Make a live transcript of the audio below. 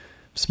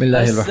بسم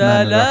الله الرحمن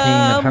الرحيم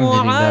الحمد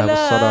لله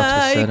والصلاة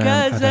والسلام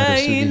على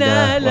رسول الله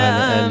وعلى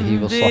آله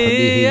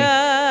وصحبه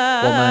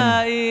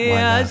ومن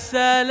والاه.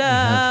 We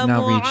have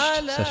now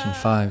reached session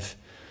 5,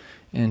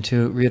 and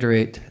to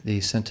reiterate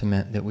the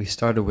sentiment that we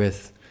started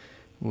with,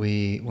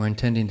 we were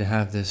intending to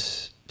have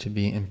this to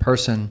be in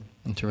person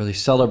and to really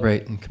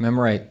celebrate and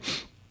commemorate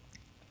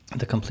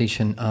the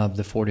completion of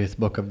the 40th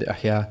book of the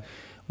Ihya.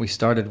 We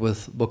started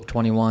with book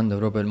 21, the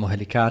Ruba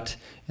al-Muhalikat,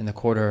 in the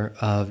quarter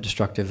of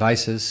destructive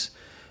vices,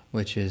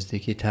 which is the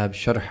Kitab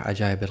Sharh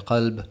Ajaib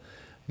al-Qalb,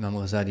 Imam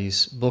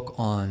Ghazali's book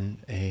on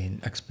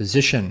an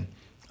exposition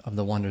of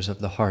the wonders of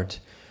the heart.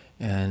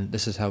 And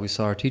this is how we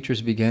saw our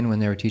teachers begin when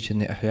they were teaching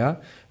the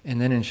Ihya.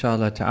 And then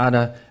inshallah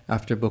ta'ala,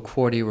 after book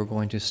 40, we're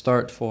going to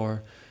start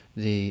for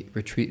the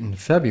retreat in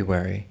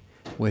February,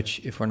 which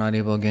if we're not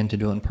able again to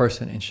do it in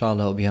person,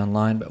 inshallah will be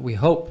online. But we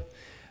hope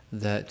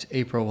that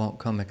April won't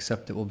come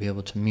except that we'll be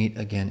able to meet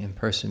again in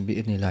person.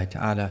 Bi'idhnillah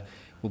ta'ala,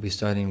 we'll be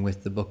starting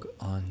with the book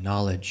on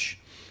knowledge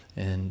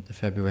and the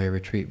February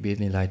retreat,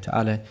 bi'idhnillah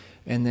ta'ala,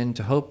 and then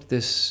to hope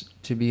this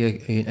to be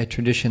a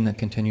tradition that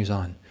continues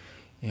on.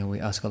 And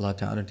we ask Allah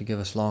ta'ala to give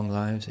us long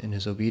lives in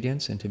His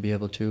obedience and to be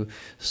able to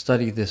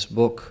study this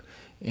book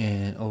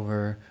and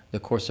over the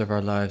course of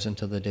our lives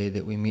until the day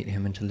that we meet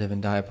Him, and to live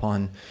and die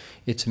upon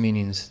its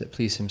meanings that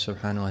please Him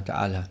subhanahu wa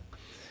ta'ala.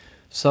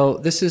 So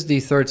this is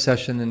the third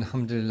session, and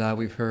alhamdulillah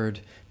we've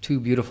heard two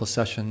beautiful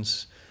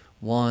sessions.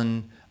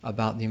 One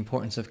about the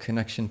importance of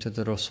connection to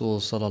the Rasul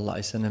sallallahu alaihi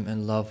wasallam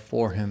and love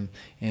for him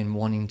and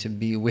wanting to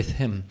be with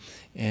him,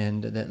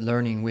 and that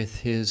learning with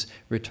his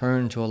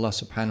return to Allah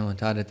subhanahu wa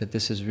ta'ala that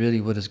this is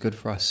really what is good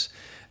for us.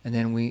 And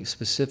then we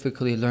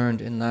specifically learned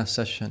in last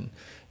session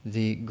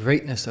the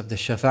greatness of the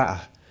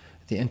shafa'ah,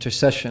 the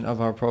intercession of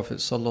our Prophet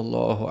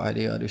sallallahu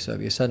alaihi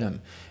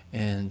wasallam.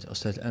 And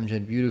Ustad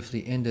Amjad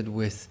beautifully ended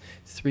with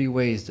 3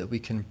 ways that we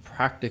can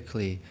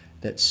practically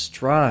that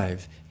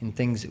strive in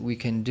things that we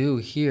can do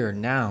here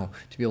now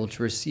to be able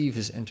to receive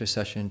His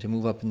intercession, to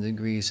move up in the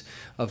degrees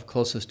of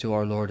closest to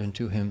our Lord and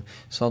to Him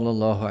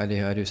sallallahu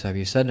alaihi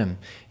wasallam.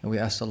 And we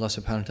ask Allah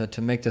subhanahu wa ta'ala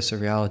to make this a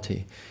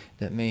reality,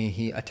 that may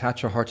He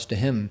attach our hearts to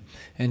Him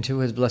and to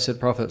His blessed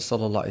Prophet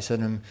sallallahu alaihi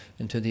wasallam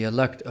and to the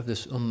elect of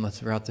this ummah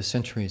throughout the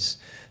centuries,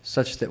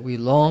 such that we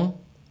long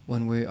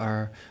when we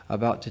are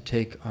about to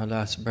take our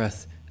last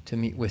breath to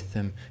meet with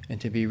them and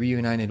to be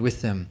reunited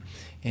with them.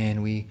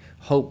 And we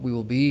hope we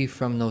will be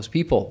from those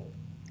people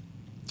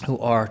who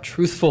are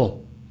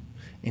truthful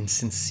and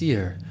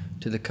sincere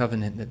to the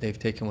covenant that they've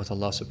taken with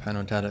Allah subhanahu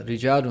wa ta'ala.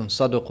 Rijadun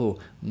sadaqu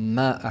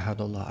ma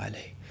ahadullah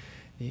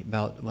alayh.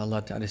 About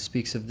Allah ta'ala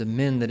speaks of the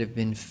men that have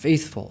been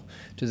faithful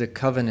to the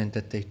covenant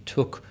that they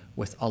took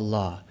with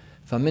Allah.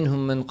 فَمِنْهُمْ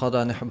مَنْ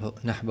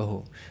قَضَى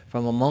نَحْبَهُ.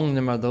 From among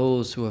them are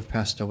those who have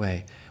passed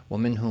away.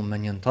 وَمِنْهُمْ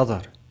مَنْ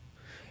يَنْتَظَرُ.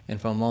 And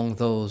from among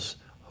those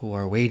who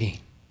are waiting.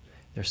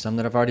 There's some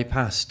that have already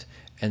passed,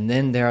 and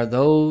then there are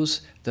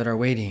those that are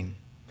waiting.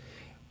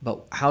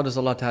 But how does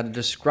Allah Ta'ala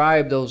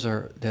describe those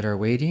that are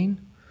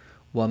waiting?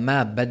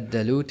 وَمَا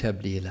بَدَّلُوا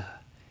تَبْدِيلًا.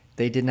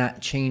 They did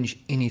not change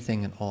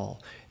anything at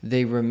all.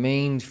 They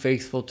remained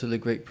faithful to the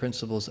great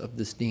principles of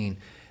this deen,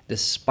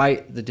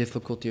 despite the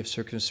difficulty of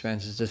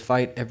circumstances,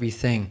 despite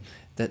everything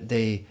that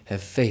they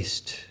have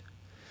faced.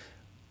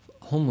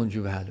 هُمُ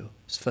الْجُبَالُ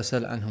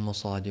فَسَلْ عَنْهُمُ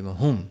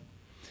صَادِمَهُمْ.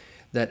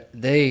 That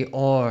they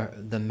are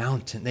the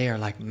mountain, they are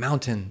like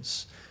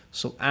mountains.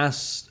 So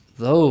ask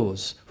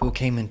those who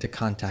came into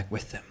contact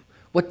with them.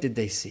 What did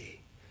they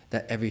see?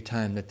 That every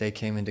time that they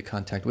came into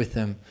contact with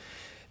them,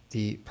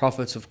 the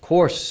prophets, of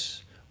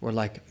course, were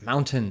like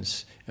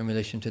mountains in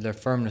relation to their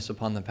firmness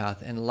upon the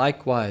path. And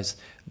likewise,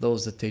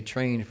 those that they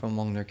trained from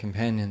among their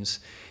companions.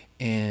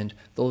 And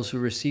those who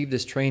received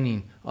this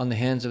training on the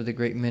hands of the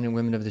great men and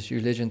women of this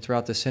religion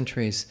throughout the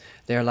centuries,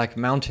 they are like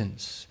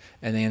mountains.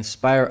 And they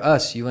inspire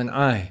us, you and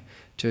I,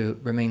 to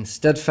remain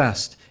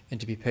steadfast and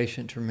to be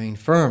patient, to remain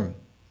firm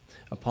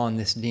upon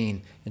this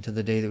deen until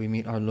the day that we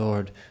meet our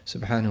Lord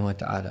subhanahu wa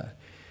ta'ala.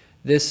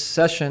 This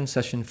session,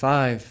 session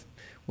 5,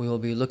 we will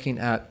be looking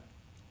at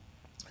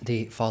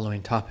the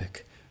following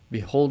topic: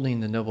 beholding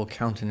the noble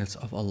countenance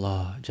of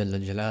Allah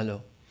Jalla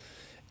Jalaluh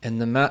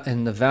and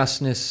the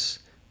vastness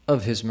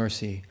of His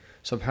mercy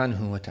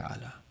subhanahu wa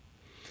ta'ala.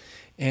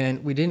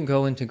 And we didn't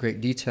go into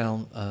great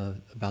detail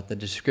about the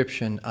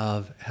description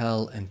of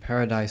hell and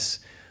paradise.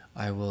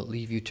 I will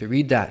leave you to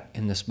read that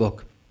in this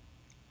book,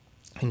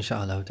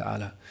 inshallah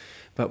ta'ala.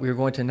 But we're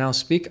going to now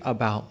speak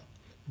about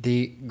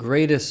the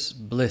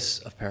greatest bliss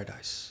of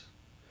paradise,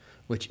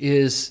 which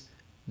is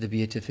the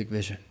beatific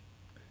vision,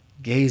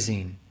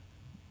 gazing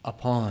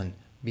upon,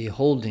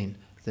 beholding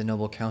the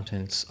noble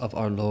countenance of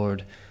our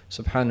Lord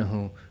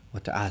subhanahu wa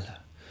ta'ala.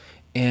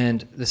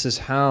 And this is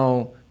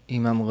how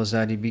Imam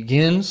Ghazali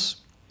begins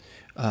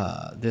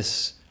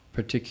this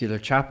particular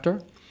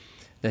chapter,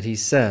 that he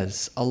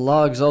says,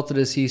 Allah exalted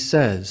as He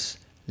says,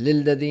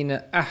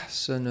 لِلَّذِينَ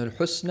أَحْسَنُوا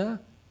الْحُسْنَى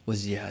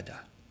وَزِيَادَةً.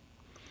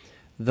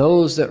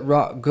 Those that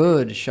wrought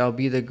good shall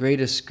be the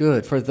greatest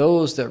good. For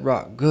those that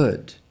wrought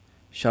good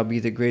shall be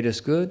the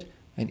greatest good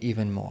and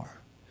even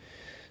more.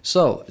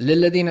 So,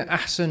 لِلَّذِينَ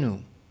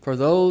أَحْسَنُوا, for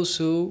those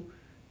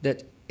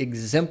that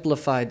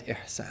exemplified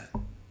ihsan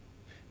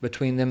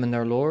between them and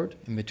their Lord,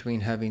 and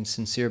between having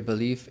sincere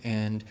belief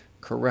and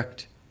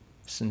correct,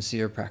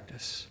 sincere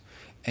practice.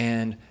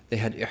 And they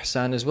had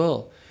ihsan as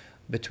well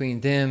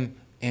between them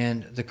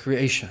and the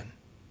creation.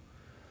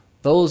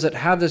 Those that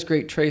have this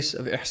great trace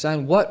of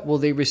ihsan, what will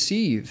they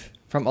receive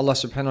from Allah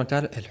subhanahu wa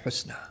ta'ala?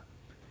 Al-Husna.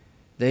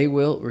 They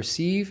will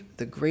receive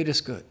the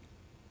greatest good,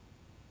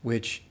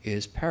 which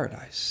is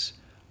paradise.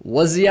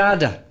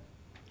 Waziyada.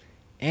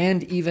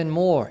 And even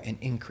more, an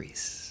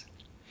increase.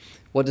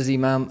 What does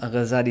Imam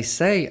Al-Ghazali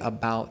say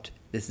about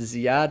this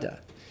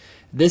ziyada?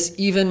 This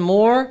even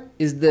more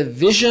is the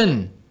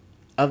vision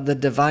of the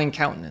divine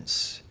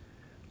countenance,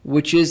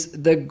 which is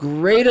the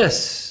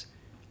greatest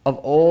of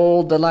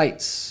all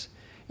delights,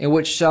 and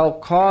which shall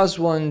cause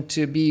one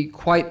to be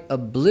quite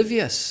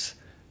oblivious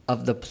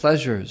of the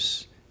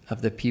pleasures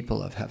of the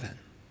people of heaven.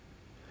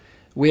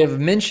 We have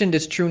mentioned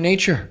its true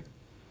nature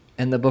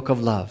in the Book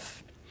of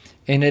Love,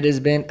 and it has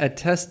been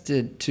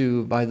attested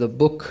to by the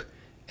Book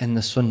and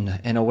the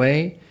Sunnah in a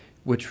way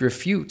which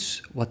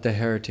refutes what the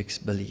heretics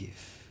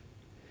believe.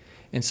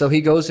 And so he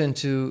goes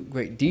into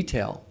great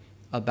detail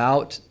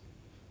about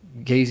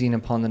gazing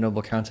upon the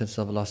noble countenance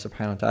of Allah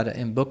subhanahu wa ta'ala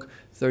in book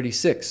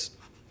 36,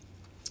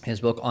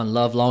 his book on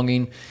love,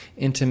 longing,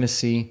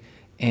 intimacy,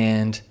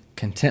 and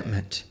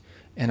contentment.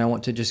 And I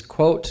want to just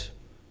quote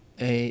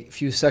a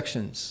few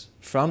sections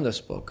from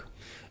this book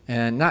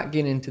and not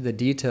get into the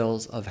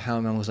details of how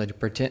Imam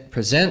Ghazali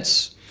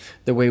presents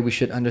the way we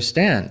should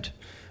understand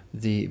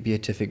the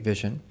beatific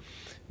vision,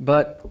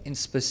 but in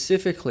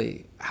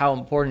specifically how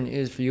important it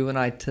is for you and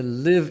I to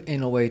live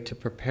in a way to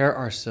prepare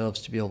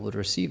ourselves to be able to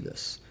receive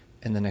this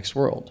in the next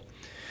world.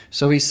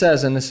 So he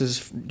says, and this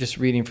is just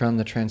reading from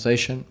the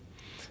translation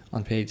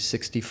on page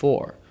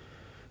 64,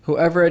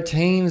 whoever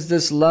attains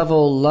this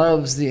level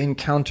loves the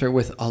encounter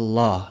with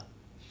Allah,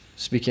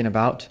 speaking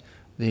about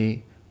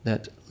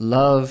that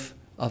love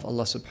of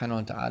Allah subhanahu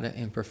wa ta'ala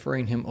and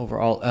preferring Him over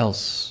all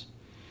else.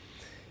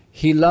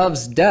 He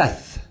loves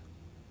death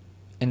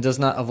and does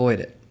not avoid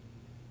it.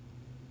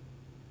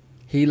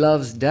 He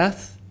loves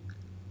death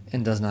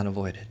and does not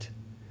avoid it.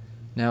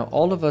 Now,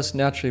 all of us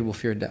naturally will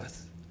fear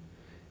death,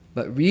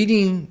 but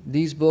reading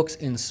these books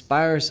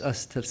inspires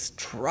us to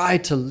try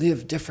to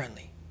live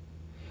differently,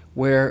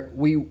 where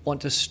we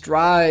want to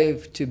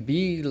strive to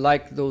be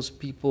like those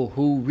people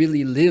who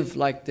really live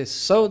like this,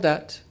 so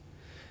that,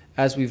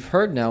 as we've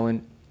heard now,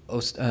 and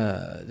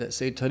that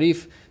Sayyid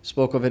Tarif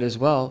spoke of it as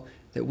well,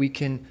 that we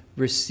can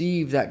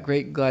receive that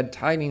great glad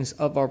tidings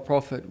of our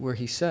Prophet, where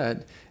he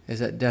said is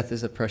that death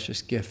is a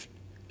precious gift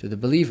to the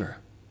believer.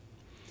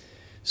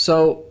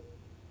 So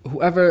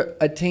whoever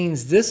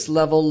attains this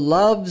level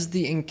loves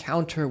the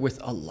encounter with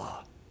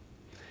Allah.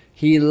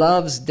 He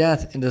loves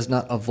death and does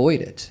not avoid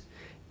it,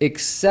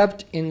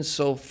 except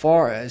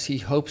insofar as he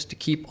hopes to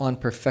keep on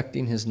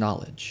perfecting his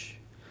knowledge.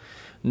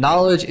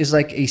 Knowledge is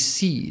like a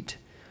seed,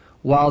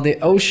 while the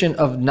ocean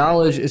of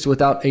knowledge is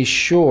without a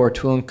shore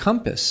to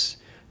encompass.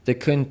 The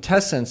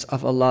quintessence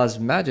of Allah's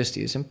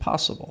majesty is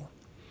impossible.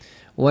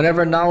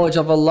 Whenever knowledge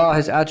of Allah,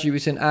 His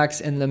attributes and acts,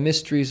 and the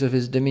mysteries of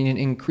His dominion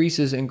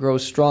increases and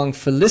grows strong,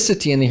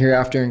 felicity in the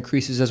hereafter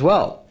increases as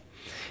well,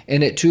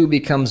 and it too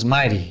becomes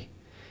mighty.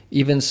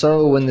 Even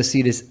so, when the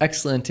seed is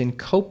excellent and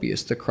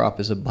copious, the crop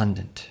is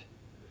abundant.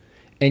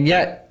 And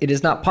yet, it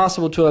is not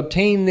possible to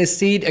obtain this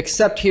seed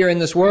except here in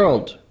this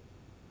world.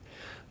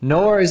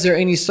 Nor is there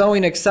any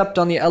sowing except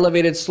on the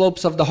elevated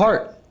slopes of the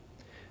heart,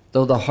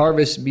 though the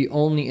harvest be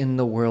only in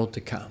the world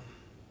to come.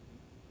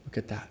 Look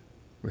at that.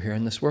 We're here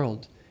in this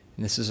world,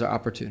 and this is our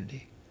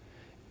opportunity.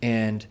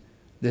 And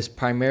this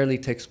primarily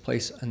takes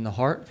place in the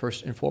heart,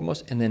 first and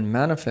foremost, and then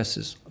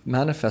manifests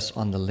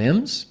on the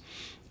limbs,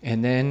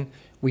 and then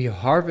we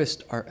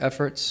harvest our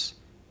efforts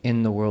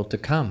in the world to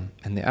come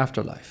and the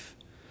afterlife.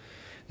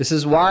 This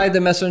is why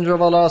the Messenger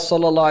of Allah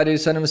sallallahu alaihi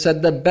wasallam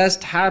said, the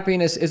best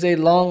happiness is a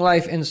long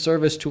life in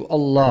service to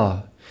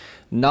Allah.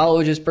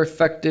 Knowledge is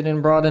perfected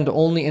and broadened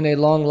only in a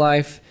long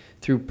life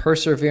through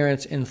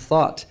perseverance in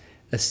thought,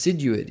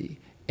 assiduity,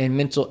 and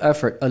mental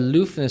effort,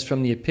 aloofness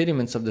from the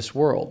impediments of this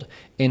world,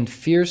 and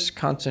fierce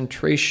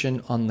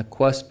concentration on the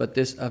quest, but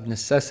this of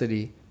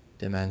necessity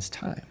demands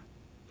time.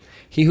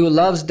 He who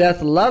loves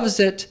death loves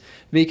it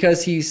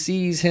because he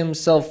sees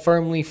himself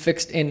firmly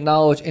fixed in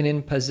knowledge and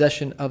in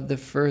possession of the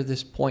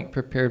furthest point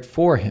prepared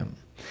for him.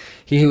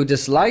 He who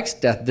dislikes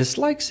death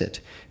dislikes it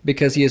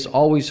because he is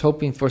always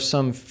hoping for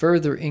some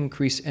further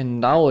increase in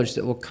knowledge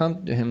that will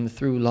come to him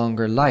through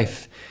longer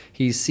life.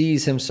 He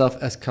sees himself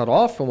as cut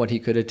off from what he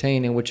could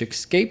attain, and which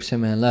escapes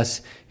him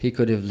unless he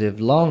could have lived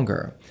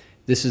longer.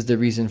 This is the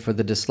reason for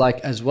the dislike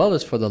as well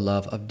as for the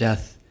love of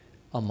death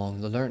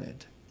among the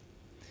learned.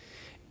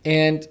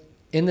 And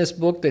in this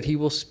book that he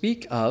will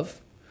speak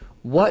of,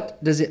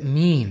 what does it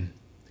mean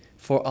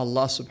for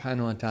Allah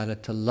subhanahu wa ta'ala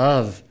to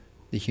love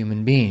the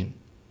human being?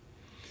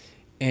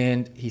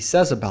 And he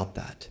says about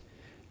that,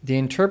 the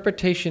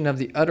interpretation of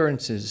the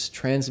utterances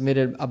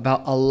transmitted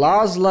about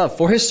Allah's love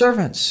for His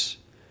servants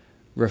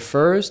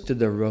refers to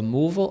the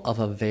removal of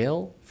a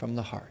veil from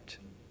the heart.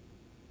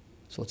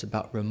 So it's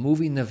about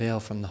removing the veil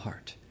from the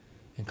heart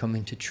and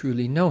coming to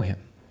truly know Him,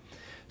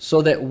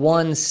 so that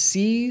one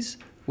sees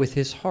with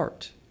his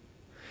heart,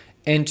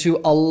 and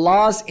to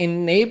Allah's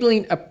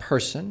enabling a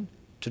person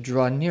to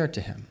draw near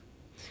to Him,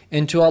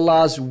 and to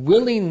Allah's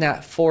willing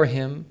that for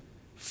him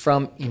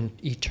from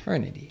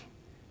eternity.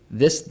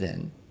 This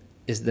then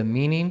is the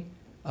meaning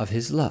of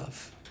His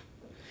love.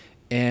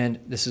 And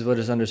this is what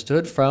is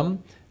understood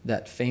from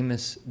that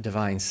famous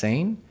divine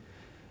saying,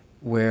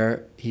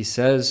 where He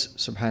says,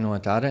 subhanahu wa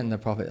ta'ala, on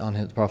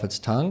the Prophet's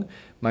tongue,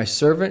 "My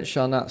servant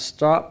shall not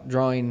stop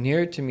drawing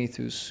near to me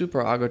through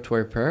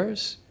supererogatory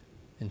prayers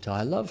until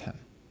I love him.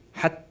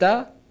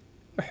 Hatta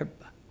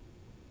uhibba.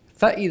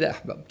 Fa'idha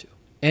ahbabtu."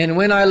 And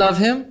when I love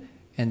him,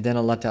 and then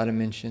Allah Ta'ala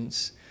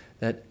mentions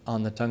that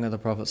on the tongue of the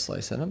Prophet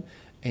ﷺ,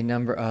 a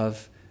number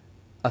of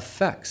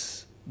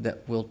effects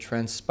that will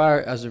transpire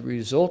as a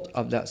result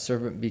of that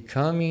servant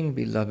becoming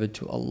beloved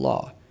to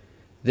Allah.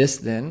 This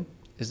then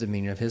is the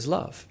meaning of His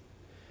love.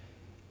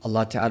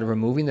 Allah Ta'ala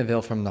removing the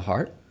veil from the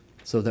heart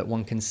so that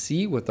one can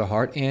see with the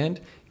heart, and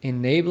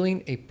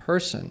enabling a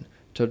person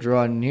to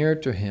draw near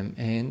to Him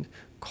and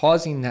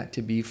causing that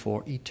to be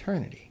for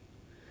eternity.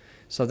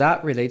 So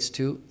that relates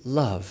to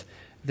love.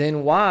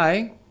 Then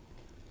why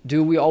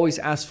do we always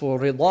ask for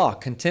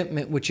rida,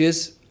 contentment, which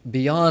is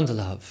beyond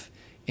love?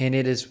 And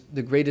it is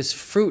the greatest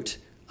fruit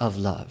of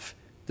love.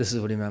 This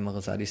is what Imam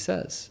al-Ghazali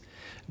says.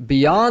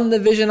 Beyond the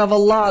vision of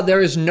Allah,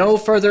 there is no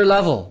further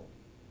level.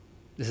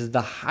 This is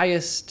the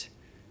highest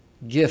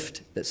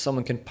gift that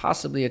someone can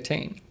possibly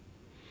attain.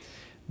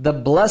 The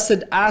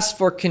blessed ask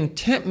for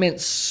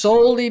contentment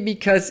solely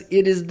because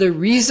it is the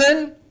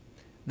reason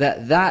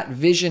that that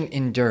vision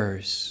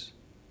endures.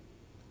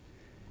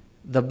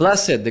 The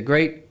blessed, the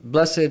great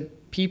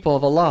blessed people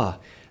of Allah,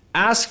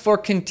 ask for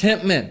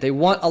contentment. They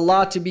want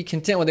Allah to be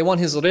content with. They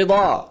want His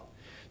rida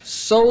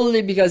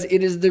solely because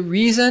it is the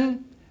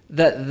reason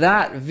that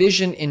that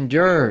vision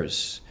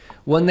endures.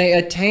 When they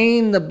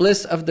attain the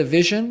bliss of the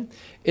vision,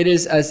 it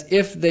is as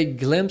if they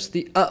glimpse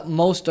the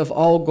utmost of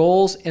all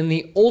goals and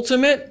the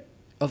ultimate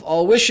of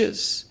all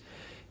wishes.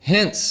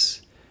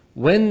 Hence,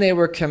 when they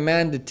were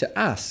commanded to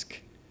ask,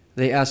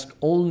 they asked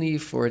only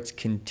for its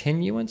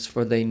continuance,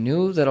 for they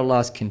knew that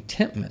Allah's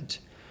contentment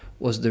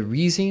was the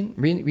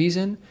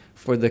reason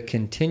for the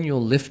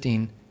continual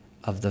lifting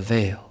of the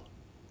veil.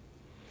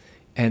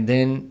 And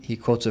then he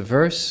quotes a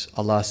verse.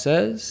 Allah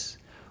says,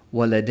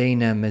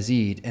 وَلَدَيْنَا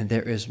مَزِيدٌ, and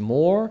there is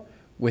more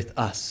with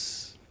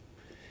us.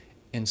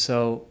 And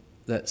so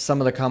that some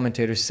of the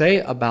commentators say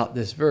about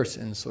this verse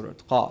in Surah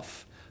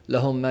Qaf,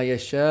 لَهُمْ مَا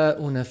يَشَاءُونَ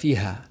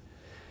فِيهَا,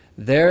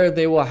 there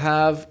they will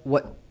have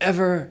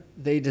whatever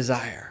they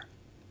desire.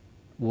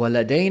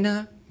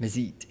 وَلَدَيْنَا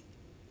مَزِيدٌ,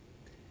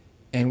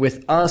 and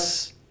with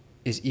us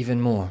is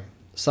even more.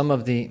 Some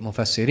of the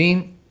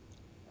mufassirin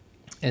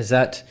is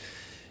that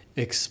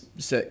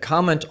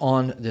comment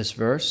on this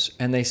verse,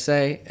 and they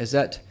say is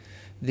that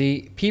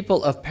the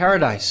people of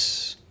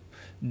paradise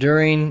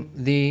during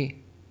the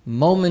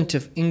moment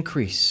of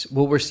increase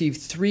will receive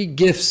 3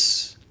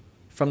 gifts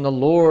from the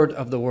Lord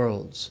of the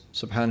worlds,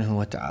 subhanahu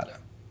wa ta'ala.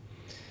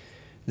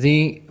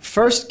 The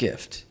first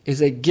gift is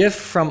a gift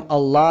from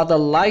Allah, the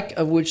like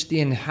of which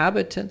the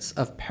inhabitants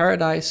of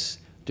paradise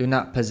do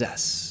not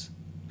possess,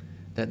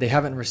 that they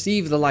haven't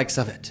received the likes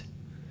of it.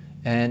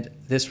 And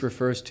this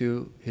refers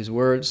to His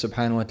words,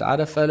 subhanahu wa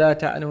ta'ala, فَلَا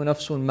تَعْلَمُ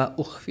نَفْسٌ مَا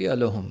أُخْفِيَ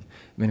لَهُمْ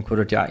مِنْ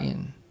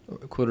قُرَّةِ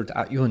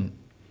أَعْيُنٍ.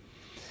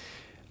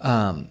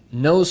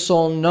 No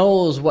soul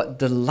knows what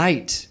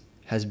delight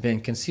has been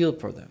concealed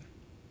for them.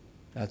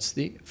 That's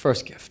the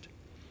first gift.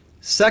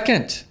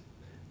 Second,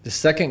 the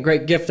second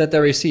great gift that they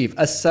receive,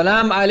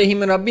 As-salam alayhim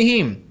min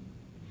rabbihim.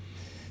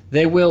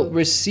 They will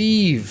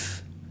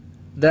receive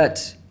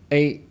that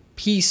a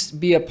peace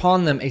be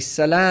upon them, a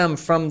salam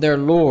from their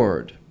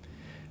Lord.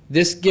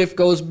 This gift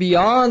goes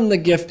beyond the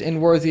gift in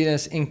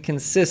worthiness and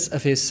consists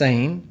of His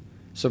saying,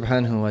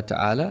 subhanahu wa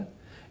ta'ala,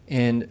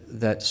 in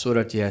that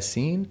Surah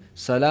Yasin,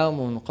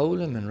 Salamun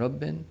qawlan min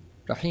Rabbin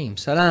Rahim.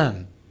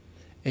 Salam,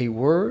 a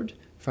word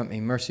from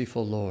a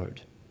merciful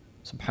Lord,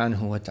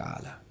 subhanahu wa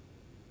ta'ala.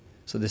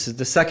 So this is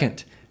the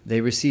second. They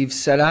receive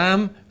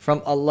salam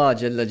from Allah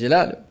Jalla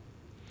Jalaluh.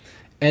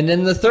 And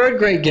then the third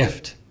great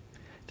gift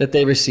that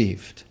they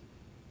received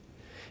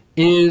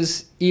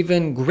is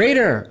even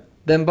greater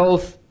than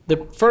both the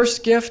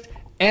first gift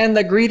and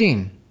the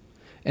greeting.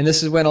 And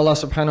this is when Allah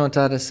subhanahu wa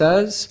ta'ala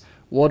says,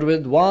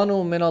 وَرِضْوَانُ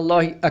مِنَ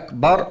اللَّهِ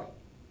أَكْبَرُ,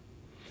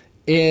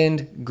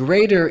 and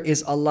greater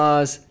is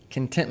Allah's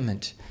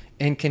contentment.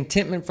 And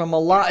contentment from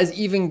Allah is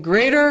even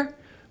greater,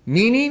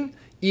 meaning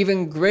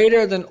even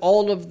greater than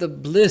all of the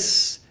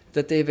bliss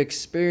that they've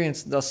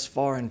experienced thus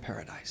far in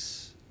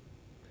paradise.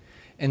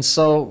 And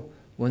so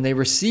when they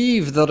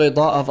receive the rida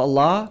of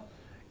Allah,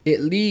 it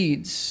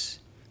leads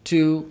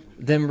to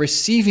them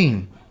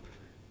receiving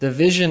the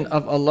vision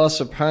of Allah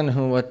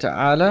subhanahu wa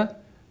ta'ala,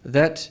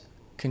 that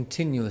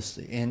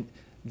continuously, and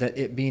that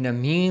it being a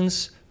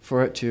means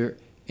for it to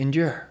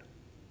endure.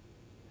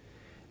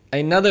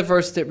 Another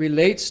verse that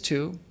relates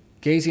to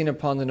gazing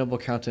upon the noble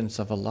countenance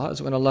of Allah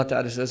is when Allah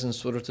Ta'ala says in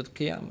Surah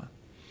Al-Qiyamah,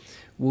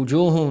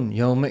 وُجُوهٌ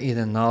يَوْمَئِذٍ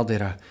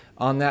نَاظِرَةٌ.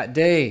 On that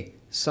day,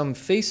 some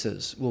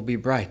faces will be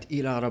bright.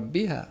 إِلَى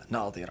رَبِّهَا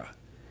نَاظِرَةٌ.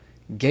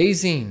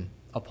 Gazing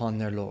upon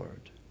their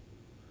Lord.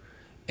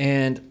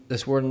 And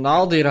this word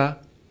nadira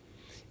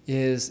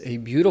is a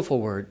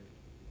beautiful word.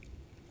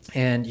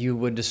 And you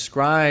would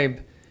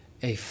describe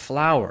a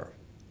flower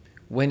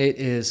when it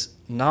is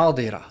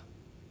nadira,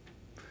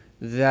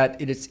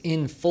 that it is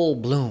in full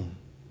bloom.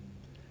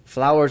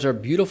 Flowers are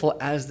beautiful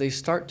as they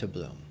start to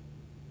bloom.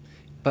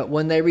 But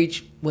when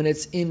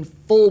it's in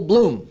full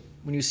bloom,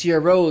 when you see a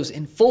rose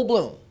in full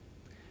bloom,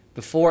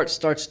 before it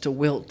starts to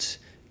wilt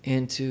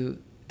into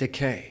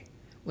decay,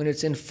 when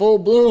it's in full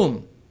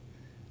bloom,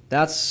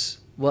 that's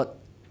what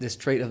this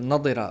trait of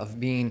nadira, of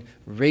being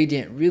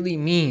radiant, really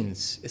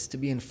means, is to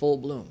be in full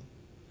bloom.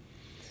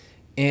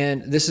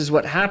 And this is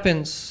what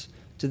happens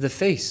to the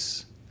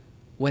face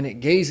when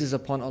it gazes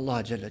upon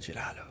Allah Jalla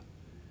Jalaluhu.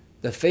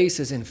 The face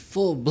is in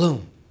full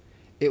bloom.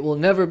 It will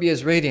never be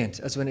as radiant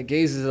as when it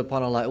gazes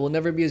upon Allah. It will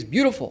never be as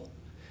beautiful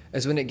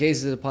as when it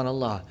gazes upon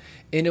Allah.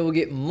 And it will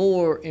get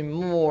more and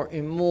more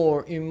and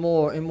more and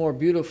more and more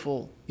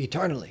beautiful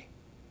eternally.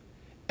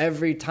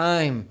 Every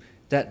time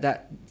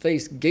that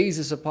face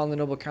gazes upon the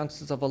noble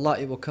countenance of Allah,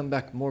 it will come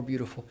back more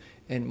beautiful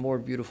and more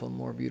beautiful and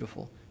more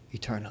beautiful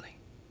eternally.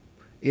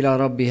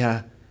 إِلَى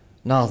رَبِّهَا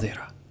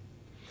نَاظِرَةٌ.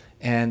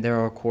 And there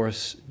are, of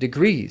course,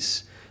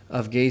 degrees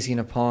of gazing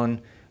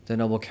upon the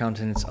noble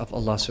countenance of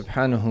Allah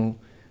subhanahu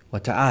wa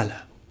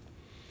ta'ala.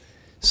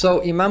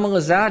 So Imam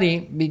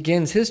al-Ghazali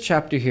begins his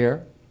chapter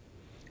here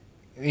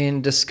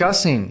in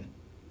discussing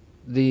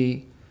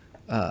the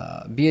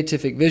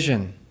beatific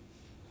vision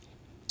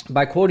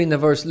by quoting the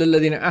verse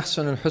لِلَّذِينَ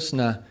أَحْسَنُوا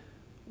الْحُسْنَى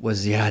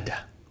وَزِيَادَةٌ.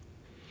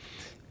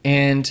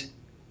 And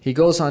he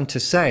goes on to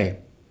say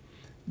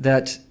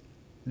that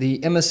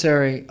the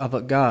emissary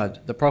of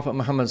God, the Prophet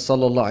Muhammad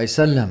sallallahu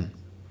alaihi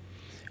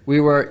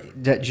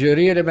wasallam, that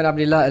Jarir ibn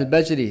Abdullah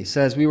al-Bajri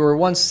says, we were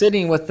once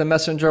sitting with the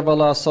Messenger of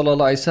Allah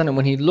sallallahu alaihi wasallam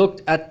when he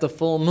looked at the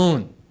full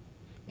moon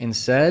and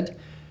said,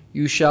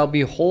 you shall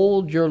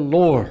behold your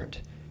Lord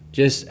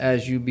just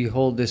as you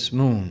behold this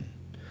moon.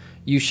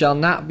 You shall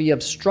not be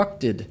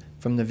obstructed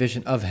from the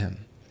vision of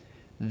him.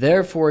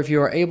 Therefore, if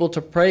you are able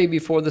to pray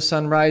before the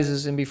sun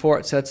rises and before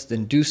it sets,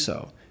 then do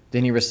so.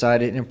 Then he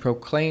recited and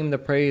proclaimed the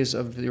praise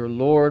of your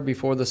Lord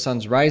before the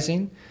sun's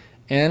rising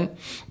and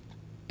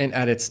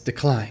at its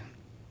decline.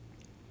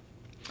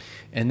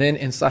 And then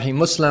in Sahih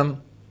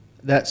Muslim,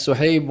 that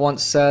Suhaib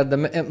once said, the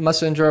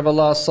Messenger of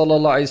Allah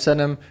sallallahu alaihi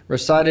wasallam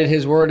recited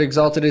his word,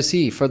 exalted is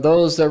he, for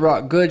those that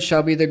wrought good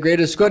shall be the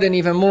greatest good and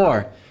even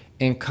more,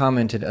 and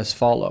commented as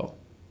follows.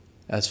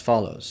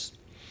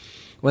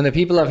 When the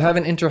people of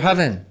heaven enter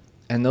heaven,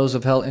 and those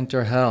of hell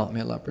enter hell,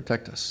 may Allah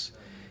protect us,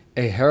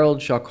 a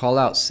herald shall call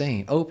out,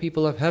 saying, O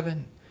people of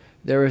heaven,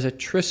 there is a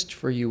tryst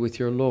for you with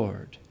your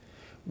Lord,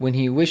 which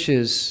he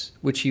wishes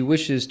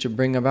to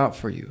bring about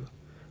for you.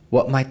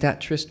 What might that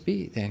tryst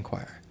be? They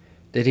inquire.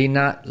 Did he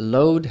not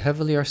load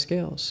heavily our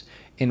scales,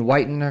 and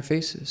whiten our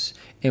faces,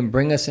 and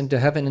bring us into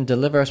heaven, and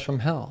deliver us from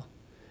hell?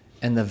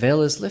 And the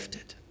veil is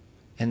lifted,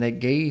 and they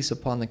gaze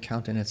upon the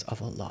countenance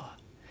of Allah.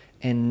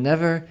 And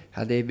never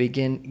had they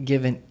been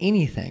given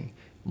anything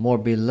more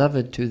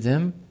beloved to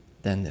them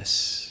than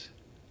this.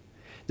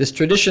 This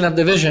tradition of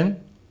the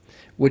vision,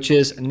 which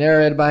is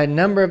narrated by a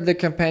number of the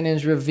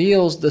companions,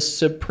 reveals the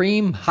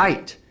supreme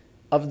height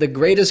of the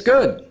greatest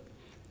good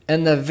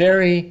and the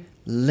very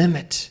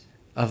limit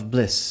of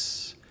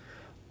bliss.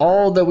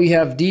 All that we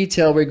have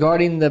detailed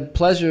regarding the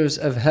pleasures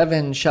of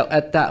heaven shall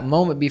at that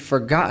moment be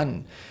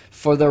forgotten,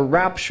 for the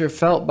rapture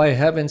felt by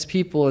heaven's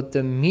people at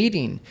the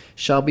meeting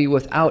shall be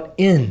without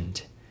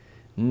end.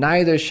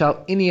 Neither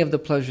shall any of the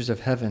pleasures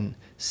of heaven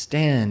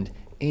stand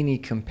any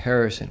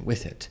comparison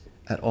with it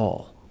at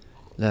all.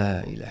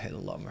 La ilaha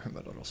illallah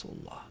Muhammadur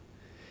Rasulullah.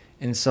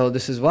 And so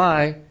this is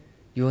why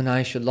you and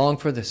I should long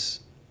for this.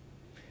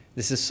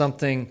 This is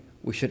something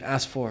we should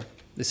ask for.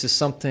 This is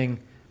something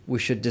we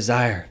should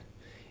desire.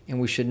 And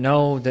we should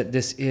know that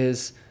this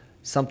is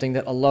something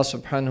that Allah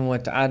subhanahu wa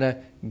ta'ala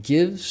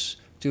gives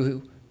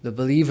to the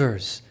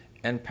believers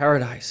and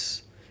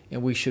paradise.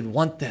 And we should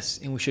want this,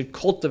 and we should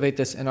cultivate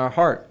this in our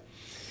heart.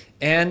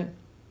 And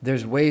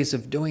there's ways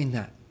of doing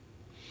that.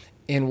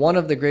 And one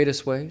of the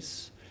greatest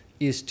ways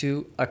is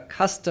to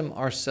accustom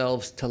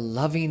ourselves to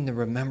loving the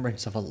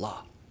remembrance of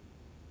Allah,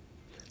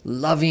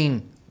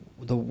 loving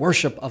the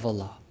worship of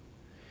Allah.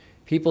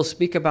 People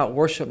speak about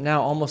worship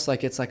now almost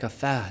like it's like a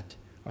fad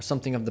or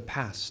something of the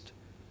past.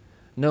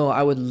 No,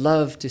 I would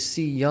love to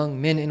see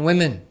young men and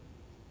women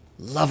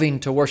loving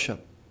to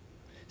worship,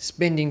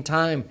 spending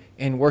time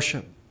in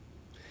worship.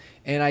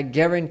 And I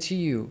guarantee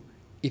you,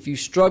 if you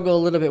struggle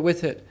a little bit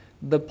with it,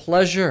 the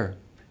pleasure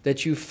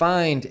that you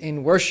find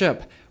in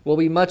worship will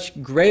be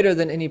much greater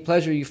than any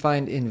pleasure you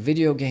find in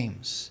video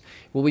games,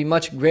 will be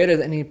much greater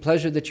than any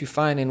pleasure that you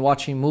find in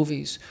watching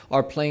movies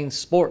or playing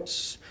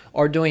sports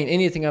or doing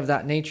anything of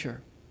that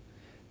nature.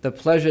 The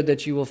pleasure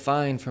that you will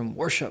find from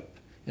worship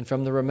and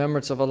from the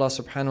remembrance of Allah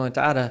subhanahu wa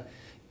ta'ala,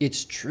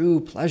 it's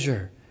true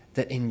pleasure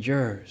that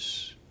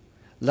endures.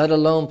 Let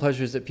alone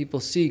pleasures that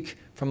people seek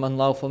from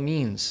unlawful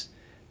means.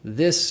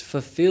 This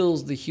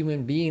fulfills the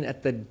human being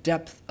at the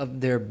depth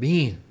of their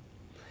being.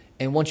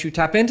 And once you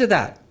tap into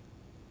that,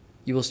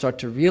 you will start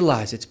to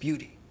realize its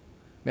beauty.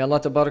 May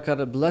Allah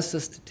Ta'ala bless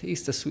us to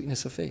taste the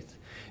sweetness of faith,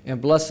 and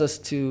bless us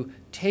to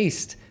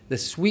taste the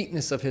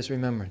sweetness of His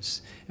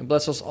remembrance, and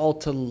bless us all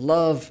to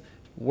love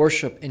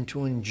worship and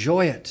to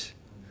enjoy it.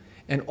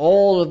 And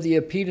all of the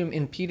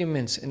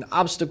impediments and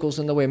obstacles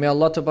in the way, may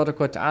Allah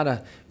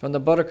Ta'ala, from the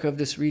barakah of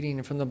this reading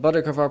and from the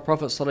barakah of our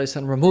Prophet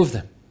ﷺ, remove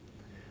them,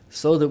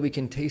 so that we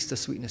can taste the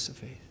sweetness of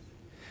faith,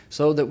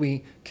 so that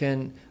we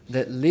can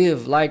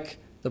live like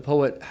the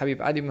poet Habib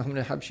Ali Muhammad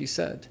al-Habshi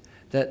said,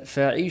 that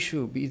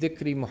فَعِيشُ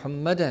بِذِكْرِ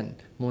مُحَمَّدًا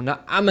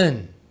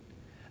مُنَعَّمًا,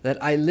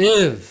 that I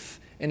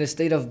live in a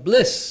state of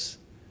bliss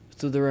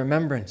through the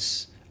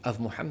remembrance of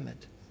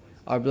Muhammad,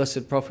 our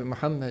blessed Prophet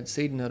Muhammad,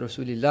 Sayyidina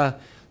Rasulullah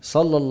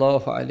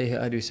sallallahu alayhi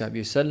wa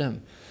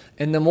sallam.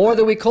 And the more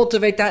that we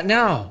cultivate that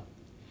now,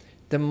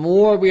 the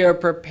more we are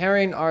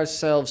preparing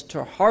ourselves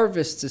to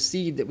harvest the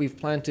seed that we've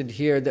planted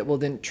here, that will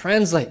then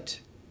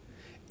translate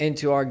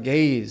into our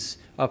gaze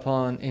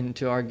upon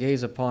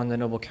the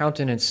noble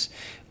countenance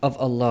of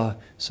Allah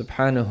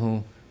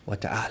subhanahu wa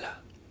ta'ala.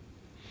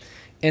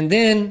 And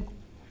then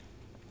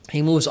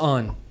he moves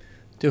on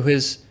to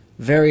his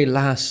very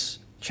last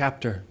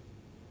chapter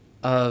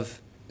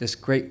of this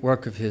great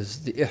work of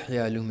his, the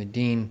Ihya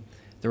Ulumuddin,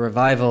 the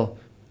revival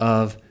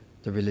of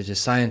the religious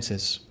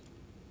sciences.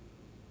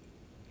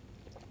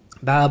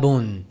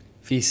 باب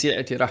في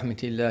سعة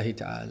رحمة الله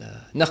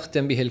تعالى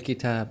نختم به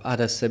الكتاب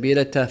على سبيل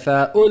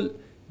التفاؤل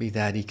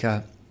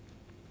بذلك.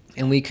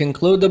 And we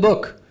conclude the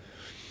book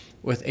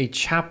with a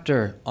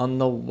chapter on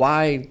the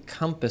wide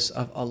compass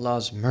of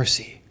Allah's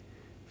mercy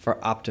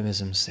for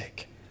optimism's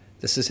sake.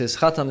 This is his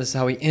khatam, this is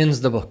how he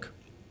ends the book.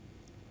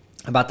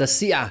 About the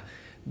si'ah,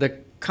 the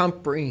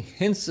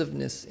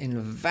comprehensiveness and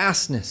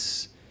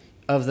vastness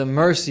of the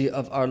mercy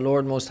of our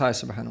Lord Most High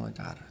subhanahu wa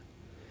ta'ala,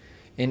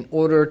 in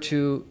order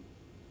to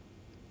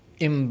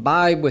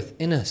imbibe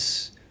within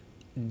us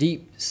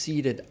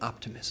deep-seated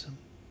optimism.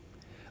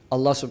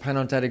 Allah subhanahu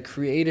wa ta'ala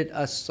created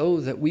us so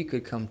that we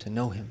could come to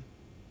know Him.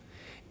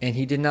 And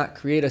He did not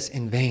create us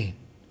in vain.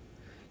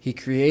 He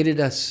created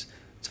us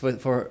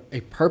for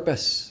a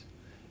purpose.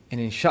 And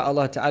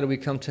insha'Allah ta'ala we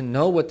come to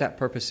know what that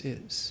purpose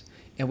is.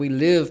 And we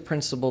live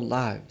principled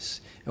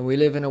lives. And we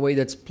live in a way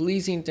that's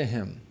pleasing to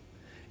Him.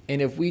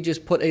 And if we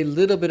just put a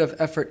little bit of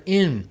effort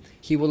in,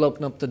 He will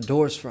open up the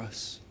doors for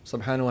us,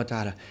 subhanahu wa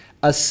ta'ala.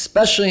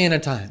 Especially in a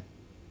time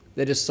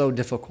that is so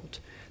difficult,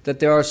 that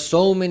there are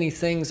so many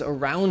things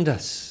around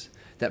us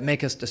that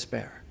make us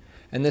despair.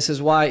 And this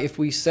is why if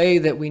we say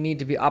that we need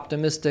to be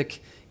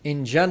optimistic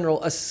in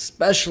general,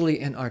 especially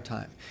in our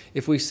time,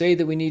 if we say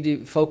that we need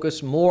to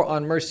focus more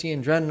on mercy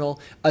in general,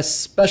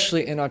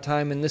 especially in our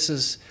time, and this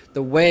is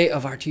the way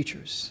of our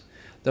teachers,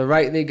 the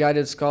rightly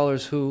guided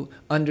scholars who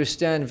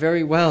understand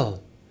very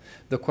well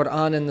the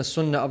Quran and the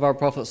Sunnah of our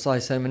Prophet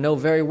ﷺ and know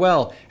very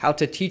well how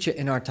to teach it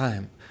in our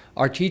time.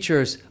 Our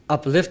teachers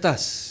uplift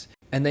us,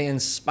 and they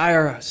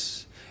inspire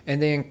us,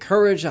 and they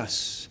encourage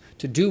us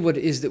to do what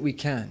it is that we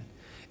can,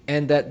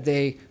 and that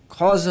they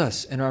cause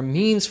us and are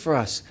means for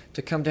us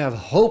to come to have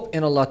hope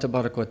in Allah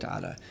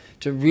Ta'ala,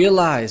 to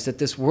realize that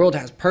this world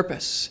has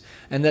purpose,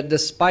 and that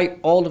despite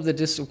all of the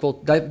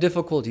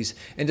difficulties,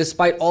 and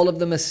despite all of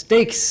the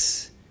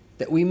mistakes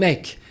that we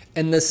make,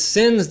 and the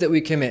sins that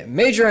we commit,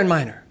 major and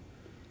minor,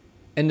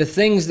 and the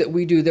things that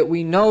we do that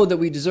we know that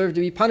we deserve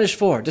to be punished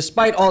for,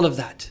 despite all of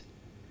that,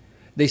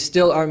 they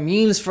still are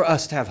means for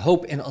us to have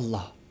hope in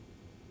Allah.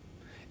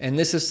 And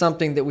this is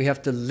something that we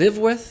have to live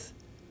with,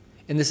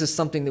 and this is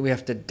something that we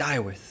have to die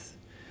with.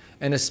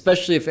 And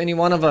especially if any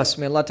one of us,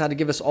 may Allah Ta'ala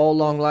give us all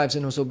long lives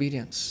in His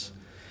obedience,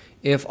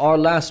 if our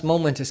last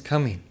moment is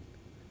coming,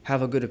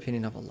 have a good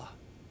opinion of Allah.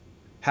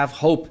 Have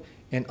hope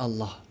in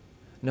Allah,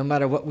 no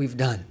matter what we've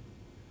done.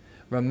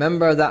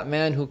 Remember that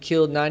man who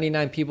killed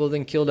 99 people,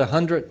 then killed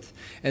 100th,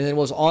 and then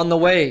was on the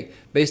way,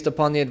 based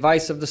upon the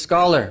advice of the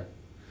scholar,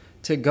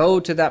 to go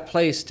to that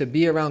place to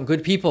be around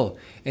good people,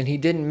 and he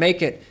didn't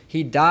make it.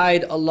 He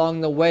died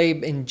along the way,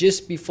 and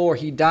just before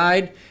he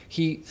died,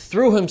 he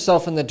threw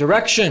himself in the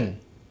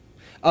direction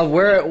of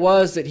where it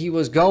was that he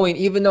was going,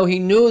 even though he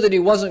knew that he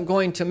wasn't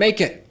going to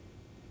make it.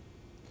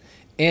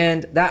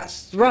 And that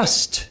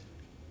thrust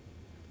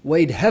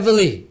weighed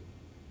heavily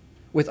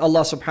with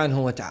Allah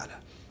subhanahu wa ta'ala.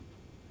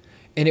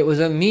 And it was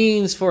a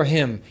means for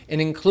him, and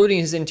including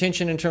his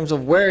intention in terms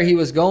of where he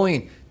was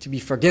going, to be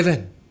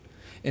forgiven.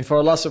 And for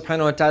Allah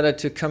subhanahu wa ta'ala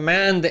to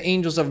command the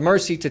angels of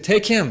mercy to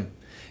take him,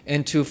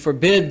 and to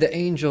forbid the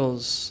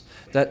angels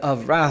that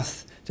of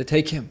wrath to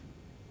take him.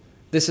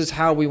 This is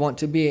how we want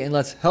to be, and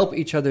let's help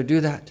each other do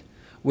that.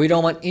 We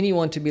don't want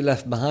anyone to be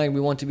left behind. We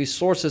want to be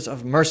sources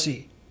of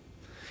mercy.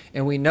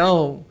 And we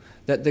know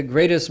that the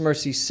greatest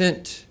mercy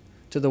sent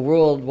to the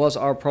world was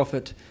our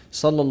Prophet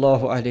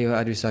sallallahu alaihi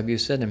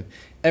wasallam.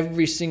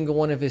 Every single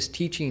one of his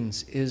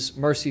teachings is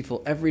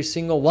merciful. Every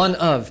single one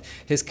of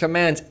his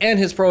commands and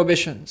his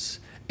prohibitions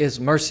is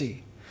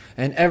mercy.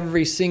 And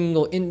every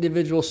single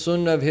individual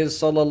sunnah of his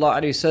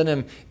sallallahu alaihi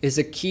wasallam is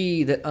a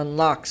key that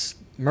unlocks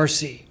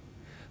mercy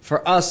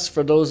for us,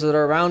 for those that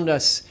are around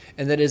us,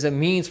 and that is a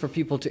means for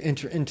people to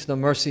enter into the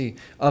mercy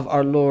of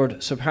our Lord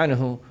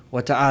subhanahu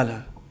wa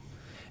ta'ala.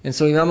 And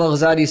so Imam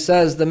al-Ghazali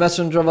says, the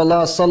Messenger of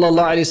Allah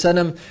sallallahu alaihi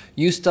wasallam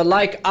used to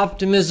like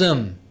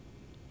optimism.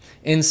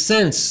 And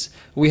since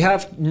we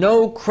have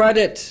no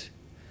credit,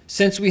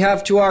 since we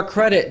have to our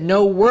credit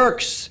no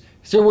works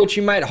through which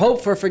we might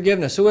hope for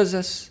forgiveness. Who is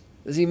this?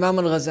 This is Imam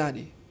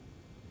al-Ghazali.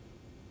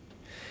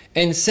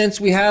 And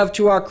since we have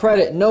to our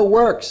credit no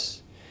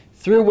works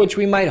through which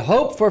we might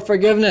hope for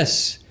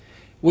forgiveness,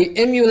 we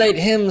emulate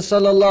him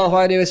sallallahu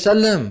alaihi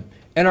wasallam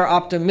and are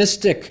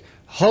optimistic,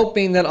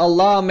 hoping that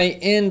Allah may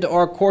end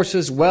our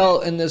courses well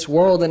in this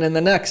world and in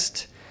the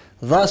next.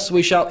 Thus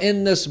we shall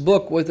end this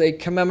book with a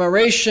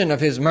commemoration of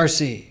his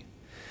mercy.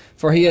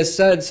 For he has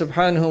said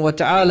subhanahu wa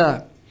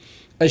ta'ala,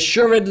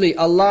 assuredly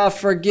Allah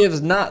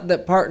forgives not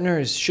that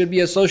partners should be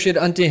associated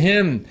unto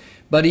him,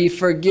 but he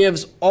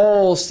forgives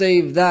all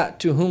save that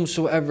to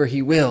whomsoever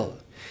he will.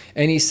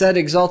 And he said,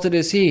 exalted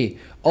is he,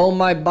 O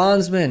my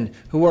bondsmen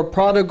who are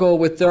prodigal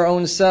with their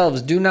own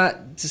selves, do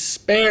not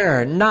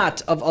despair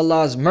not of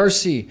Allah's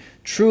mercy.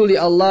 Truly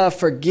Allah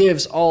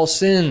forgives all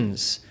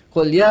sins.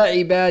 قُلْ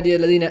يَا عِبَادِيَ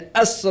الَّذِينَ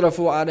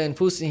أَسْرَفُوا عَلَى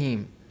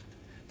أَنفُسِهِمْ.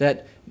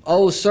 That,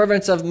 O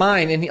servants of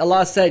mine, and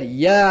Allah said,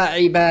 Ya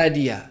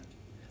ibadiya,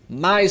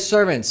 my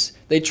servants.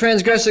 They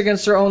transgressed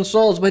against their own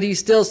souls, but he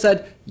still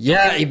said,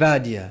 Ya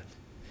ibadiya.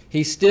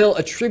 He still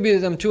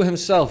attributed them to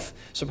himself,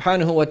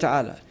 subhanahu wa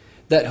ta'ala.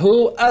 That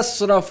who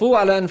asrafu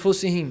ala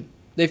anfusihim.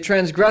 They've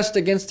transgressed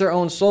against their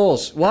own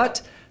souls.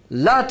 What?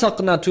 La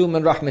taqnatu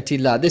min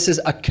rahmatillah. This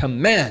is a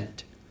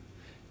command.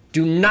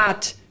 Do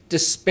not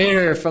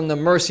despair from the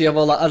mercy of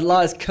Allah.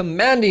 Allah is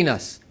commanding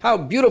us. How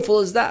beautiful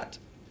is that?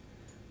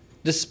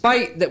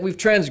 Despite that we've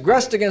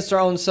transgressed against our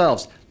own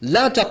selves.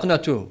 La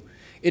taqnatu.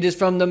 It is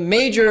from the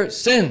major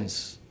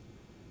sins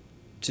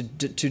to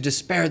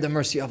despair the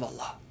mercy of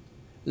Allah.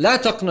 La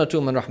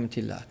taqnatu min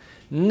rahmatillah.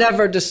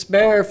 Never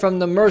despair from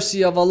the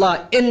mercy of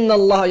Allah. Inna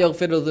Allah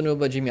yaghfiru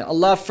dhunuba jami'an.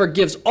 Allah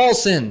forgives all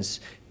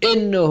sins.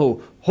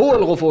 Innahu huwa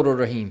al-ghafurur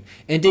rahim.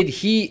 Indeed,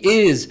 he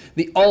is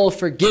the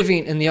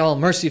all-forgiving and the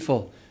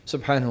all-merciful.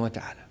 Subhanahu wa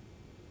ta'ala.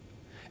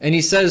 And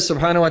he says,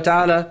 subhanahu wa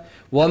ta'ala,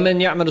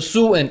 وَمَنْ يَعْمَلُ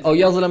سُوءًا أَوْ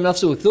يَظْلَمْ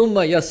نَفْسُهُ ثُمَّ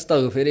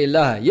يَسْتَغْفِرِ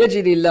اللَّهَ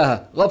يَجِدِ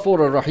اللَّهَ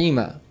غَفُورًا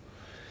رَحِيمًا.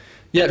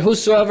 Yet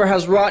whosoever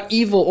has wrought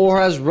evil or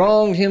has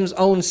wronged his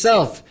own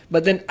self,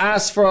 but then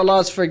asks for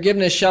Allah's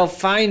forgiveness, shall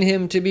find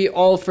him to be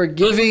all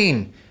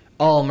forgiving,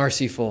 all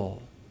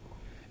merciful.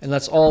 And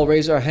let's all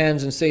raise our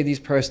hands and say these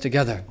prayers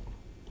together.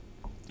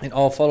 And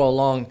all follow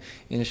along,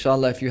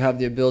 inshallah, if you have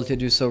the ability to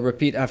do so.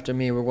 Repeat after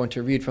me. We're going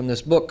to read from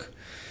this book.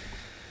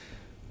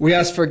 We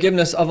ask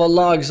forgiveness of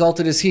Allah,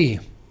 exalted is He,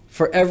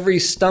 for every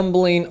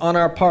stumbling on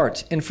our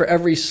part, and for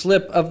every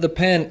slip of the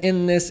pen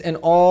in this and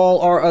all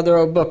our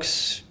other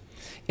books.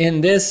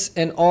 In this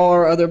and all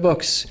our other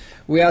books.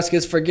 We ask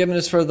His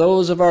forgiveness for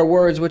those of our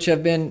words which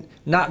have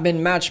not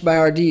been matched by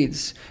our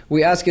deeds.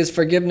 We ask His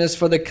forgiveness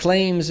for the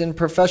claims and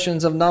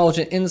professions of knowledge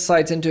and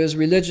insights into His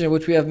religion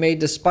which we have made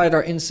despite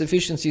our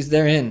insufficiencies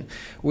therein.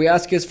 We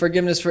ask His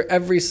forgiveness for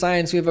every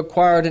science we have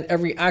acquired and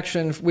every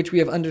action which we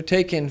have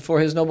undertaken for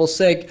His noble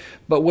sake,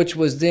 but which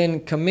was then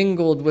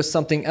commingled with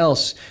something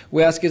else.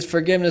 We ask His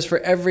forgiveness for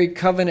every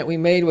covenant we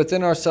made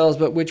within ourselves,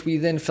 but which we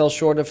then fell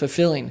short of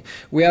fulfilling.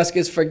 We ask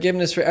His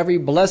forgiveness for every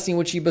blessing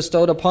which He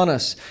bestowed upon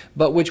us,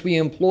 but which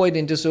we employed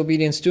in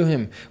disobedience to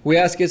Him. We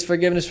ask His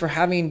forgiveness for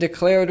having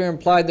declared or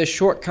implied the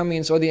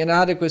shortcomings or the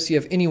inadequacy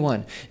of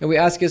anyone. And we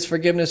ask His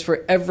forgiveness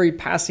for every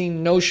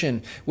passing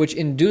notion which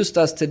induced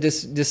us to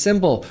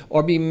dissemble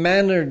or be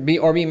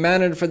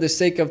mannered for the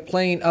sake of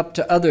playing up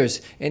to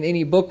others, in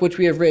any book which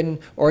we have written,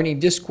 or any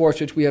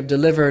discourse which we have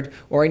delivered,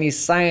 or any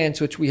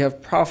science which we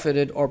have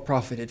profited or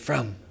profited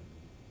from.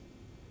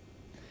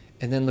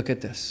 And then look at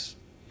this.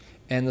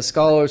 And the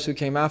scholars who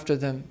came after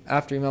them,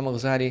 after Imam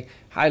al-Ghazali,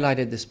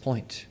 highlighted this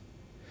point.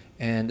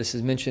 And this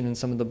is mentioned in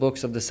some of the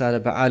books of the Sada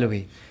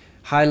Ba'alawi,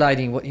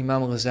 highlighting what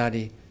Imam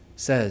al-Ghazali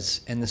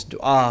says in this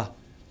dua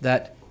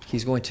that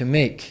he's going to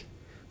make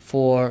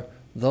for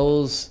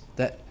those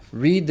that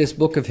read this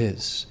book of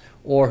his,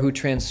 or who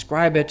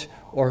transcribe it,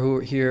 or who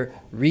here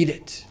read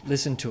it,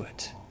 listen to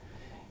it.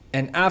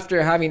 And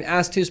after having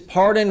asked his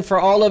pardon for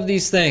all of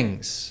these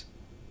things,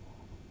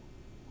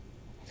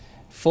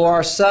 for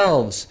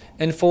ourselves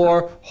and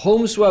for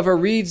whomsoever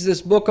reads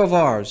this book of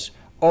ours,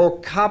 or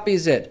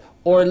copies it,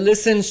 or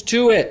listens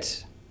to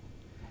it,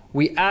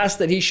 we ask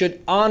that He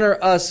should honor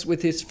us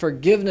with His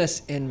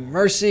forgiveness and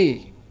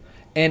mercy,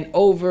 and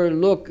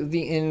overlook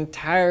the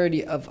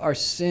entirety of our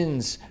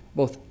sins,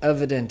 both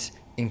evident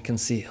and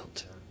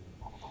concealed.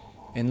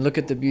 And look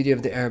at the beauty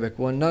of the Arabic.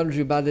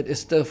 وَنَرْجُ بَعْدَ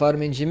الْإِسْتِغْفَارِ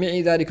مِنْ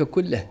جِمِيعِ ذَلِكَ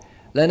كُلِّهِ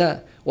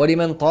لنا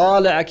ولمن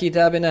طالع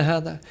كتابنا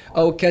هذا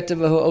أو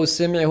كتبه أو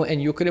سمعه أن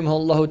يكرمه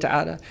الله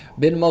تعالى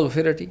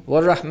بالمغفرة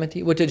والرحمة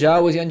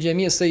وتجاوز عن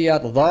جميع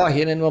السيئات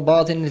ظاهرا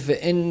وباطنا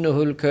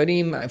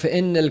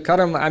فإن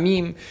الكرم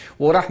عميم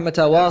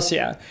ورحمة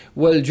واسعة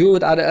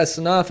والجود على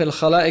أصناف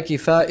الخلائق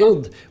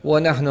فائض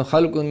ونحن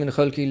خلق من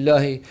خلق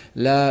الله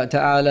لا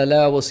تعالى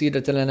لا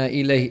وسيلة لنا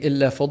إليه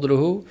إلا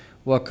فضله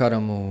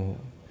وكرمه.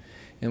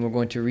 And we're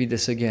going to read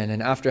this again.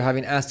 And after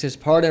having asked His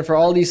pardon for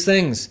all these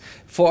things,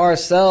 for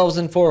ourselves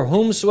and for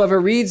whomsoever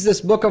reads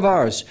this book of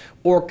ours,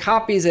 or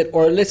copies it,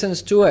 or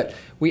listens to it,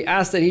 we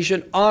ask that He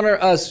should honor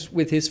us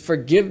with His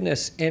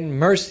forgiveness and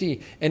mercy,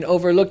 and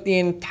overlook the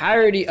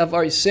entirety of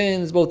our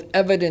sins, both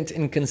evident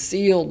and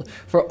concealed.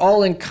 For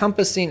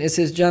all-encompassing is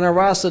His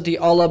generosity,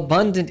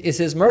 all-abundant is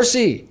His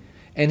mercy,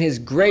 and His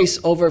grace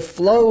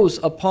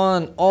overflows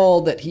upon all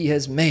that He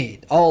has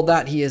made,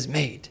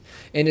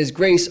 and His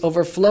grace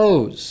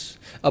overflows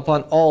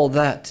upon all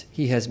that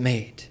He has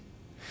made.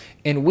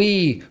 And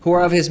we who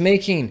are of His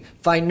making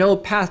find no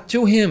path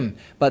to Him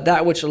but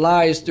that which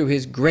lies through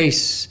His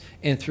grace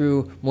and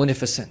through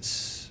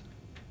munificence.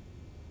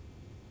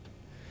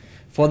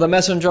 For the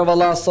Messenger of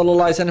Allah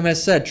ﷺ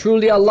has said,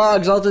 truly Allah,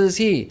 exalted is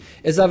He,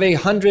 is of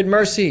 100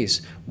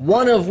 mercies,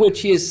 one of which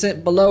He has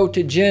sent below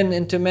to jinn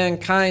and to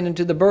mankind and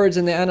to the birds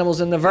and the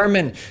animals and the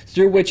vermin,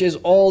 through which is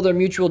all their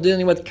mutual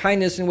dealing with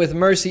kindness and with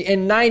mercy,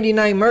 and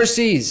 99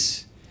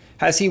 mercies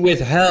has He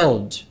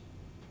withheld.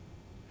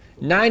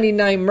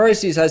 99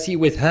 mercies has He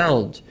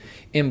withheld,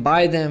 and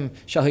by them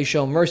shall He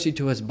show mercy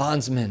to His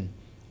bondsmen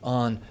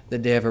on the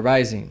day of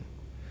arising.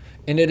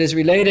 And it is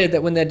related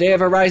that when the day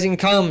of arising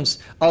comes,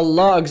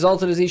 Allah,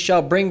 exalted as He,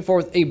 shall bring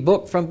forth a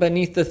book from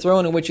beneath the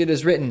throne in which it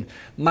is written,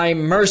 my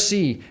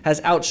mercy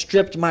has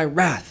outstripped my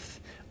wrath.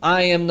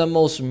 I am the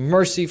most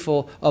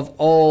merciful of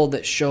all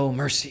that show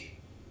mercy.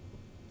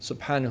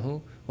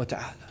 Subhanahu wa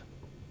ta'ala.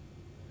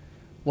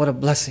 What a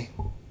blessing.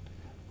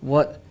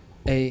 What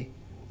the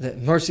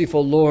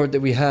merciful Lord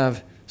that we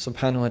have,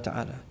 subhanahu wa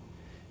ta'ala.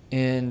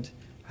 And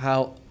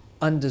how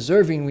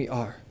undeserving we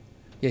are.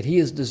 Yet He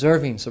is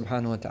deserving,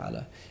 subhanahu wa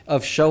ta'ala,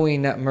 of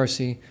showing that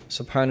mercy,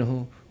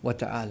 subhanahu wa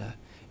ta'ala.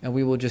 And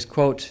we will just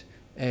quote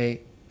a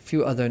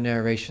few other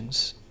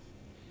narrations.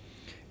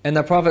 And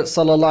the Prophet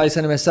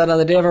ﷺ said, on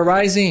the day of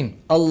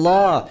arising,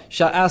 Allah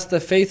shall ask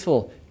the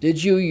faithful,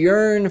 did you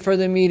yearn for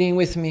the meeting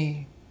with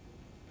me?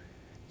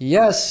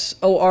 Yes,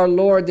 O our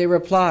Lord, they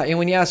reply. And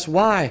when He asks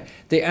why,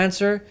 they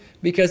answer,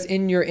 because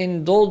in your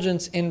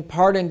indulgence and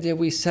pardon did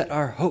we set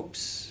our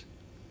hopes.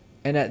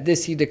 And at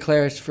this He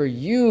declares, for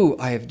you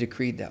I have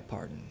decreed that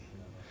pardon.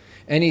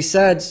 And He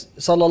said,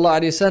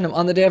 sallallahu alaihi wasallam,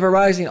 on the day of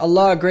arising,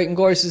 Allah, great and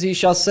glorious as He,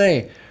 shall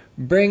say,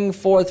 bring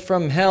forth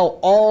from hell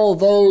all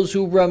those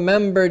who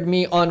remembered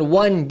me on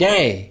one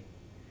day,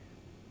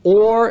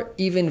 or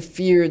even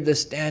feared the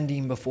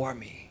standing before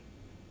me.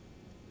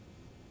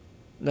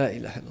 La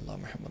ilaha illallah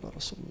Muhammad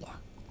Rasulullah.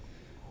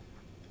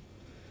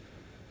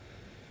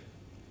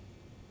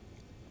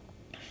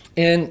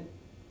 And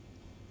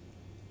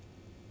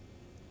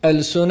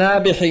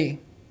Al-Sunabihi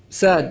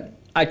said,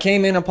 I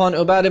came in upon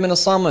Ubadah bin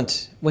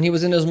as-Samit when he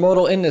was in his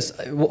mortal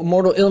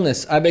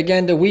illness. I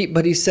began to weep,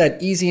 but he said,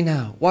 easy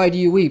now. Why do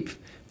you weep?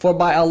 For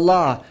by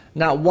Allah,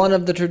 not one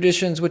of the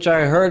traditions which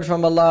I heard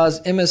from Allah's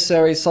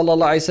emissary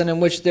sallallahu alaihi wasallam, in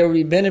which there would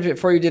be benefit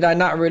for you, did I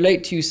not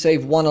relate to you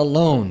save one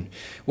alone,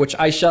 which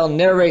I shall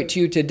narrate to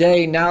you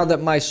today, now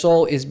that my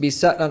soul is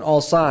beset on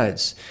all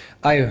sides.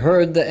 I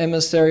heard the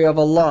emissary of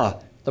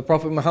Allah, the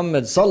Prophet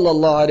Muhammad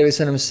sallallahu alaihi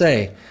wasallam,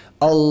 say,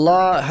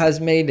 Allah has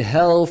made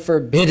hell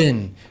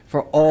forbidden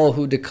for all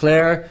who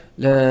declare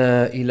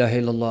La ilaha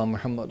illallah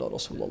Muhammad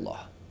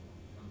Rasulullah.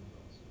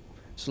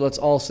 So let's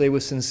all say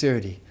with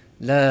sincerity,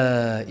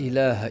 La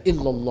ilaha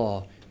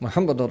illallah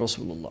Muhammad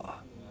Rasulullah.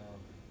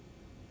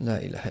 La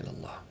ilaha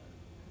illallah.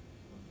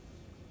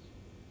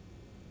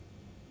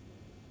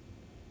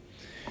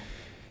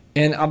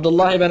 And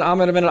Abdullah ibn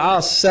Amr ibn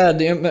al-As said,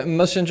 the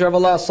Messenger of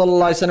Allah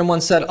sallallahu alaihi wasallam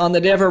once said, on the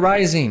day of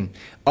arising,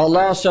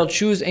 Allah shall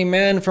choose a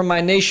man from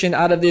my nation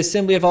out of the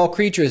assembly of all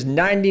creatures.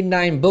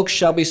 99 books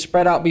shall be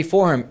spread out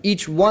before him,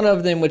 each one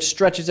of them which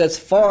stretches as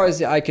far as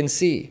the eye can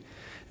see.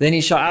 Then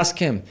he shall ask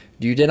him,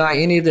 do you deny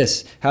any of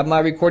this? Have my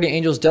recording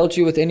angels dealt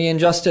you with any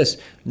injustice?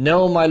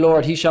 No, my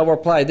Lord, he shall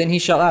reply. Then he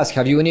shall ask,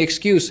 have you any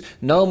excuse?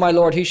 No, my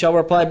Lord, he shall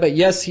reply. But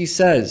yes, he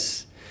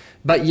says.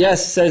 But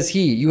yes, says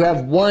he, you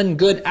have one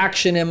good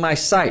action in my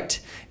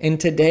sight, and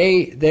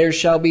today there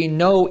shall be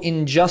no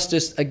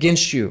injustice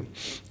against you.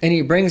 And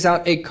he brings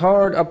out a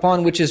card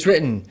upon which is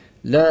written,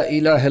 La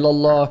ilaha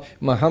illallah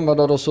Muhammad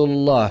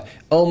Rasulullah.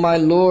 Oh my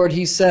Lord,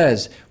 he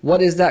says,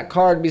 what is that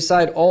card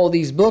beside all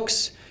these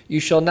books? You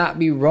shall not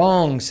be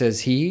wrong,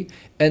 says he.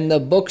 And the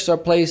books are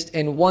placed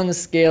in one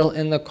scale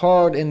and the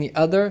card in the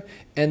other,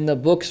 and the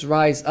books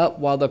rise up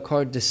while the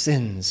card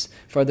descends.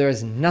 For there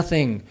is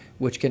nothing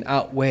which can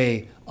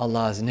outweigh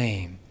Allah's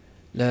name.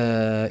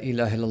 La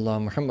ilaha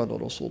illallah Muhammad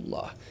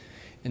Rasulullah.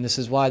 And this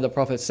is why the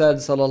Prophet said,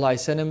 sallallahu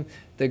alaihi wasallam,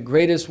 the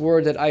greatest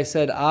word that I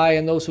said, I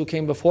and those who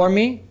came before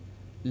me,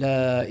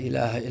 La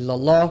ilaha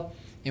illallah.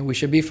 And we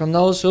should be from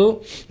those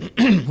who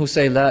who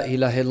say La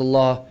ilaha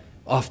illallah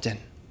often.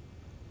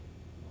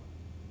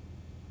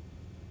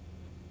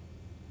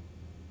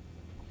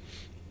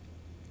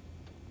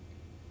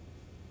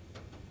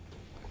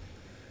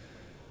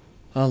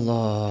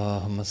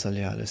 Allahumma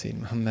salli ala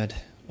Sayyidina Muhammad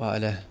wa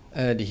ala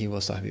alihi wa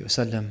sahbihi wa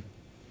sallam.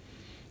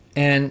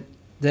 And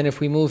then if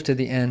we move to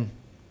the end,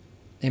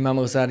 Imam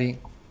Ghazali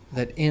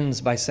that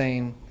ends by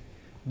saying,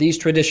 these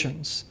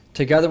traditions,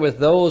 together with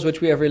those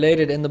which we have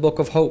related in the Book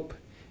of Hope,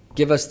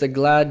 give us the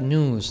glad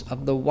news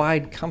of the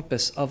wide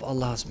compass of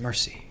Allah's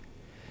mercy.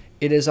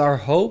 It is our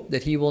hope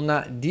that He will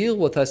not deal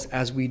with us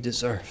as we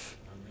deserve,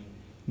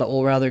 but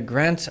will rather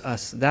grant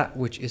us that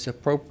which is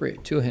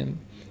appropriate to Him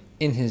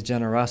in His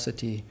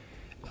generosity,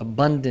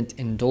 abundant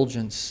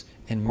indulgence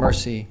and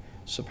mercy,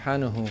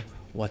 subhanahu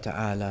wa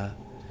ta'ala.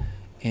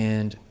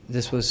 And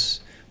this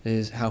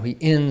is how he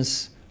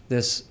ends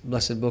this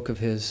blessed book of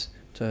his,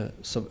 to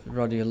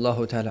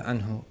radiyallahu ta'ala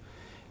anhu,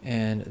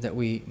 and that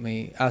we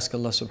may ask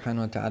Allah subhanahu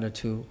wa ta'ala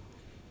to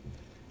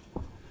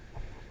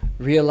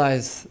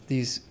realize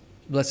these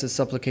blessed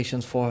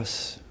supplications for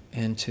us,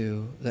 and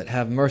to that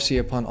have mercy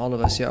upon all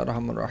of us, Ya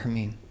Arhamar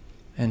Rahimin,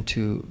 and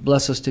to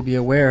bless us to be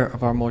aware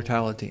of our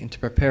mortality and to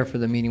prepare for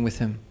the meeting with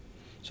Him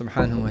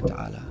subhanahu wa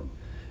ta'ala.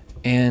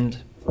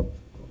 And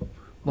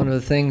one of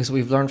the things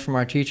we've learned from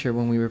our teacher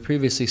when we were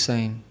previously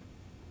saying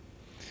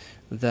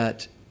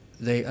that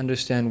they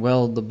understand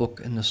well the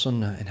book and the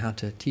sunnah and how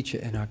to teach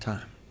it in our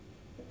time.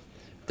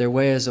 Their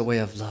way is a way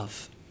of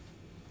love.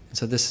 And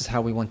so this is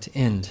how we want to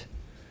end.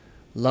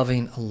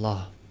 Loving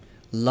Allah,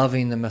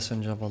 loving the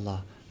Messenger of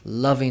Allah,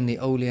 loving the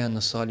awliya and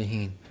the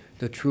salihin,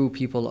 the true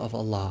people of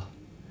Allah.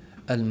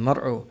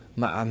 Al-mar'u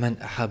ma'a man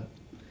ahab.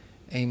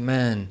 A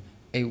man,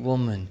 a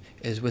woman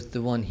is with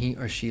the one he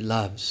or she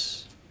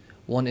loves.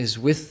 One is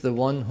with the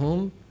one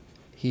whom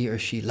he or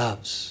she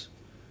loves.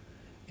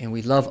 And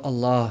we love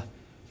Allah,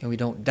 and we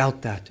don't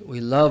doubt that. We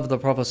love the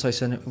Prophet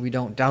ﷺ, and we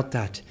don't doubt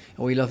that.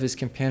 And we love his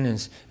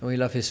companions, and we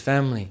love his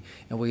family,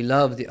 and we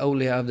love the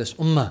awliya of this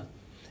ummah,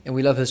 and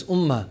we love his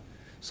ummah,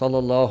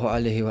 sallallahu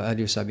alayhi wa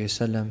alihi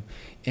wa sallam.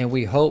 And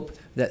we hope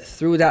that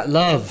through that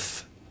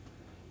love,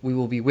 we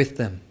will be with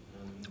them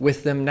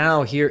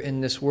now here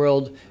in this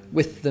world,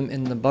 with them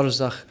in the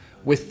barzakh,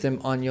 with them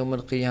on Yawm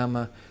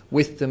al-Qiyamah,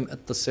 with them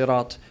at the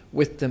Sirat,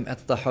 with them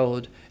at the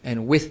Hawd,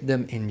 and with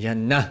them in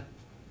Jannah.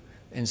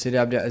 And Sayyid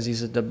Abdul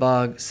Aziz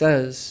al-Dabbagh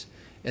says,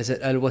 is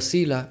that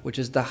al-Wasila, which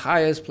is the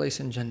highest place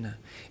in Jannah,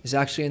 is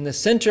actually in the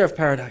center of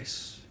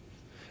paradise.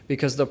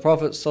 Because the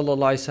Prophet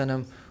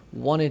ﷺ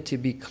wanted to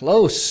be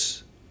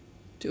close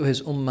to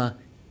his ummah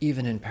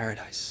even in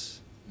paradise.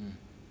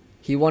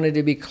 He wanted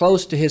to be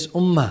close to his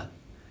ummah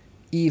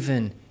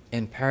even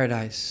in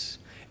paradise.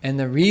 And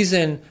the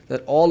reason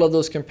that all of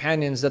those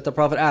companions that the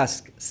Prophet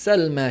asked,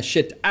 Sal ma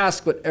shit,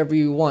 ask whatever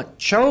you want,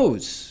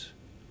 chose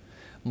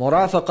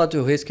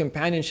murafaqatu, his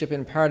companionship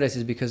in paradise,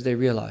 is because they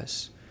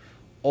realize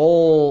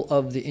all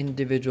of the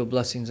individual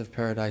blessings of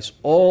paradise,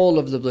 all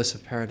of the bliss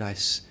of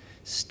paradise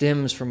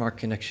stems from our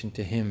connection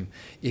to Him.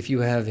 If you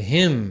have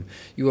Him,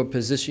 you are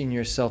positioning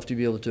yourself to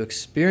be able to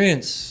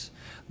experience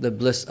the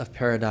bliss of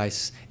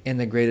paradise in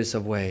the greatest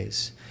of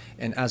ways.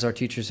 And as our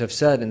teachers have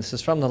said, and this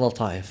is from the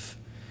Lataif,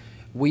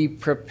 we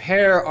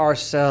prepare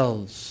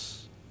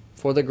ourselves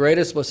for the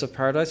greatest bliss of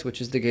paradise,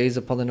 which is the gaze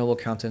upon the noble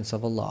countenance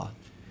of Allah,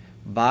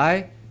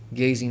 by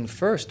gazing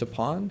first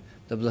upon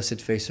the blessed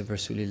face of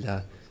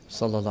Rasulullah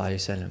sallallahu alaihi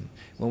wasallam.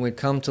 When we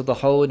come to the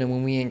Hawd and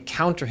when we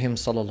encounter him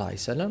sallallahu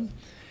alaihi wasallam,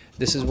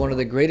 this is one of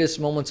the greatest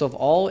moments of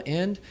all,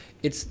 and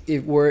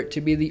if were it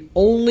to be the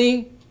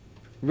only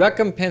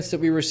recompense that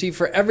we receive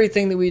for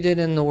everything that we did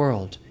in the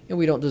world, and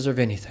we don't deserve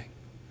anything,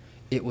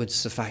 it would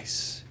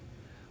suffice.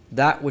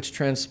 That which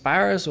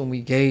transpires when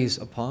we gaze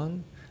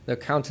upon the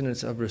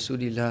countenance of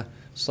Rasulullah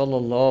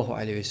sallallahu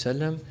alaihi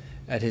wasallam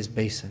at his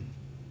basin,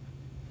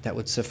 that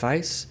would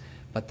suffice,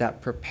 but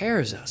that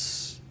prepares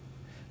us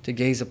to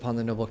gaze upon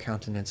the noble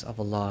countenance of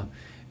Allah.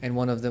 And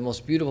one of the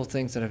most beautiful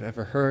things that I've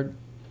ever heard,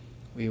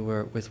 we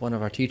were with one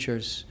of our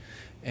teachers,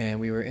 and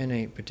we were in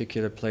a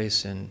particular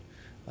place in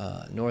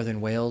northern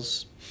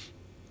Wales,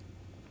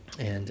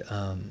 and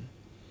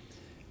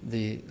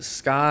the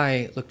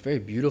sky looked very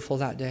beautiful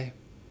that day.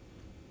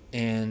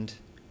 And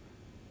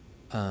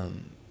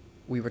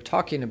we were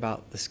talking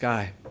about the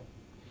sky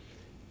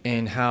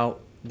and how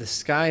the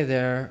sky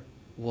there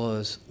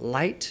was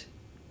light,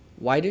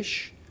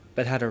 whitish,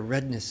 but had a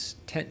redness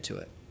tint to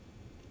it.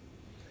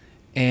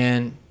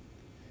 And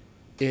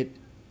that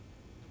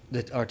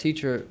our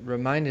teacher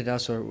reminded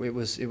us, or it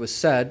was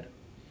said,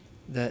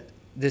 that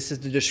this is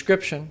the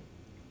description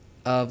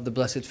of the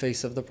blessed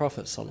face of the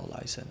Prophet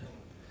ﷺ.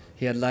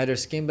 He had lighter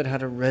skin, but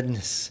had a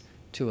redness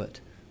to it,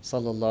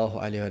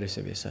 sallallahu alaihi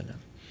wasallam.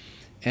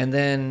 And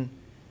then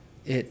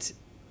it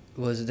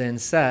was then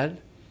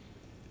said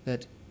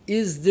that,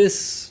 is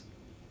this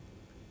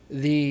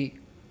the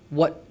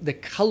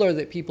color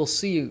that people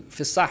see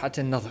fi sahat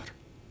an-nazar,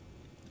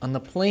 on the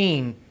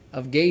plane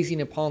of gazing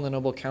upon the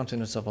noble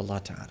countenance of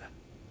Allah Ta'ala?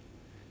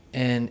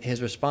 And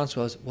his response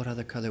was, what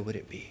other color would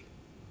it be?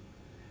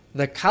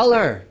 The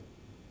color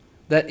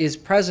that is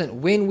present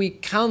when we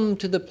come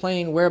to the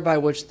plane whereby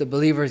which the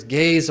believers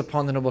gaze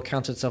upon the noble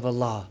countenance of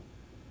Allah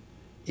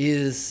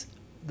is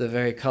the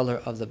very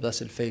color of the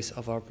blessed face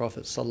of our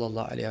Prophet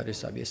sallallahu alaihi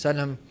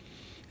wasallam.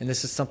 And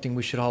this is something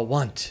we should all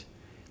want.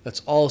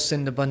 Let's all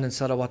send abundant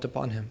salawat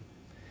upon him.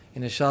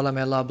 And inshallah,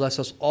 may Allah bless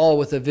us all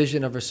with a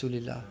vision of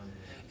Rasulullah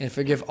and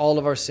forgive all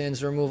of our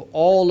sins, remove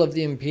all of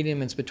the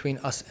impediments between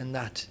us and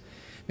that.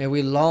 May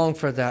we long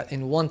for that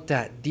and want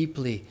that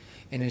deeply.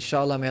 And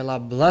inshallah, may Allah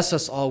bless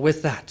us all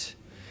with that.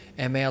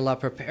 And may Allah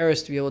prepare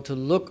us to be able to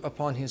look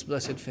upon his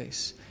blessed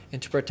face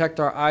and to protect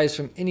our eyes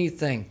from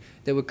anything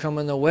that would come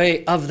in the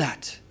way of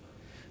that.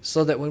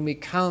 So that when we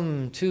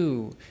come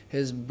to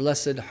his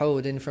blessed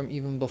Hawd, and from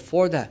even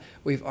before that,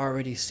 we've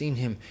already seen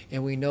him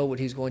and we know what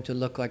he's going to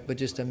look like. But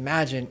just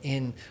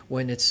imagine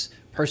when it's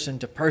person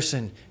to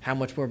person, how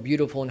much more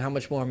beautiful and how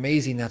much more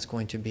amazing that's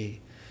going to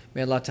be.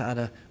 May Allah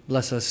Ta'ala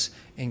bless us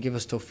and give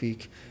us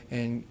tawfiq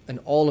and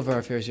all of our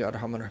affairs, Ya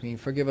Arhamar Rahmeen.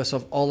 Forgive us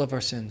of all of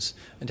our sins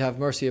and have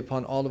mercy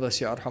upon all of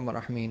us, Ya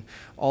Arhamar Rahmeen.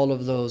 All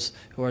of those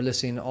who are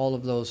listening, all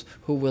of those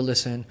who will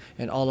listen,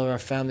 and all of our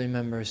family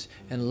members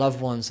and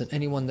loved ones and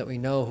anyone that we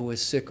know who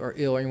is sick or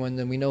ill, or anyone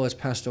that we know has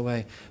passed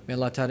away. May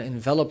Allah Ta'ala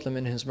envelop them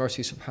in his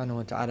mercy, subhanahu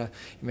wa ta'ala.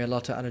 May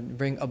Allah Ta'ala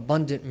bring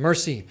abundant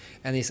mercy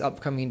in these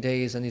upcoming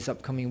days and these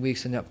upcoming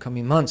weeks and the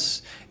upcoming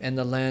months and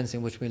the lands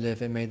in which we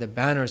live. And may the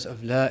banners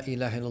of La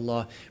ilaha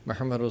illallah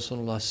Muhammad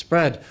Rasulullah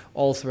spread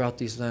all throughout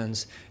these lands.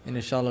 And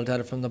inshallah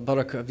ta'ala, from the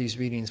barakah of these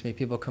readings, may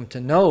people come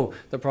to know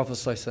the Prophet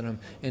ﷺ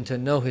and to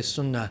know his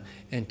sunnah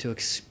and to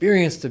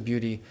experience the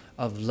beauty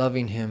of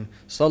loving him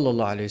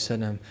sallallahu alayhi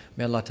wasallam.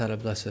 May Allah ta'ala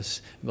bless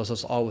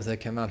us all with a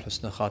kamal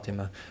husna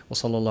khatima. Wa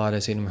sallallahu ala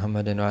sayyidina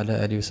Muhammadin wa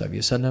ala alihi wa sahbihi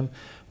wasallam.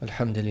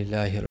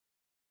 Alhamdulillahi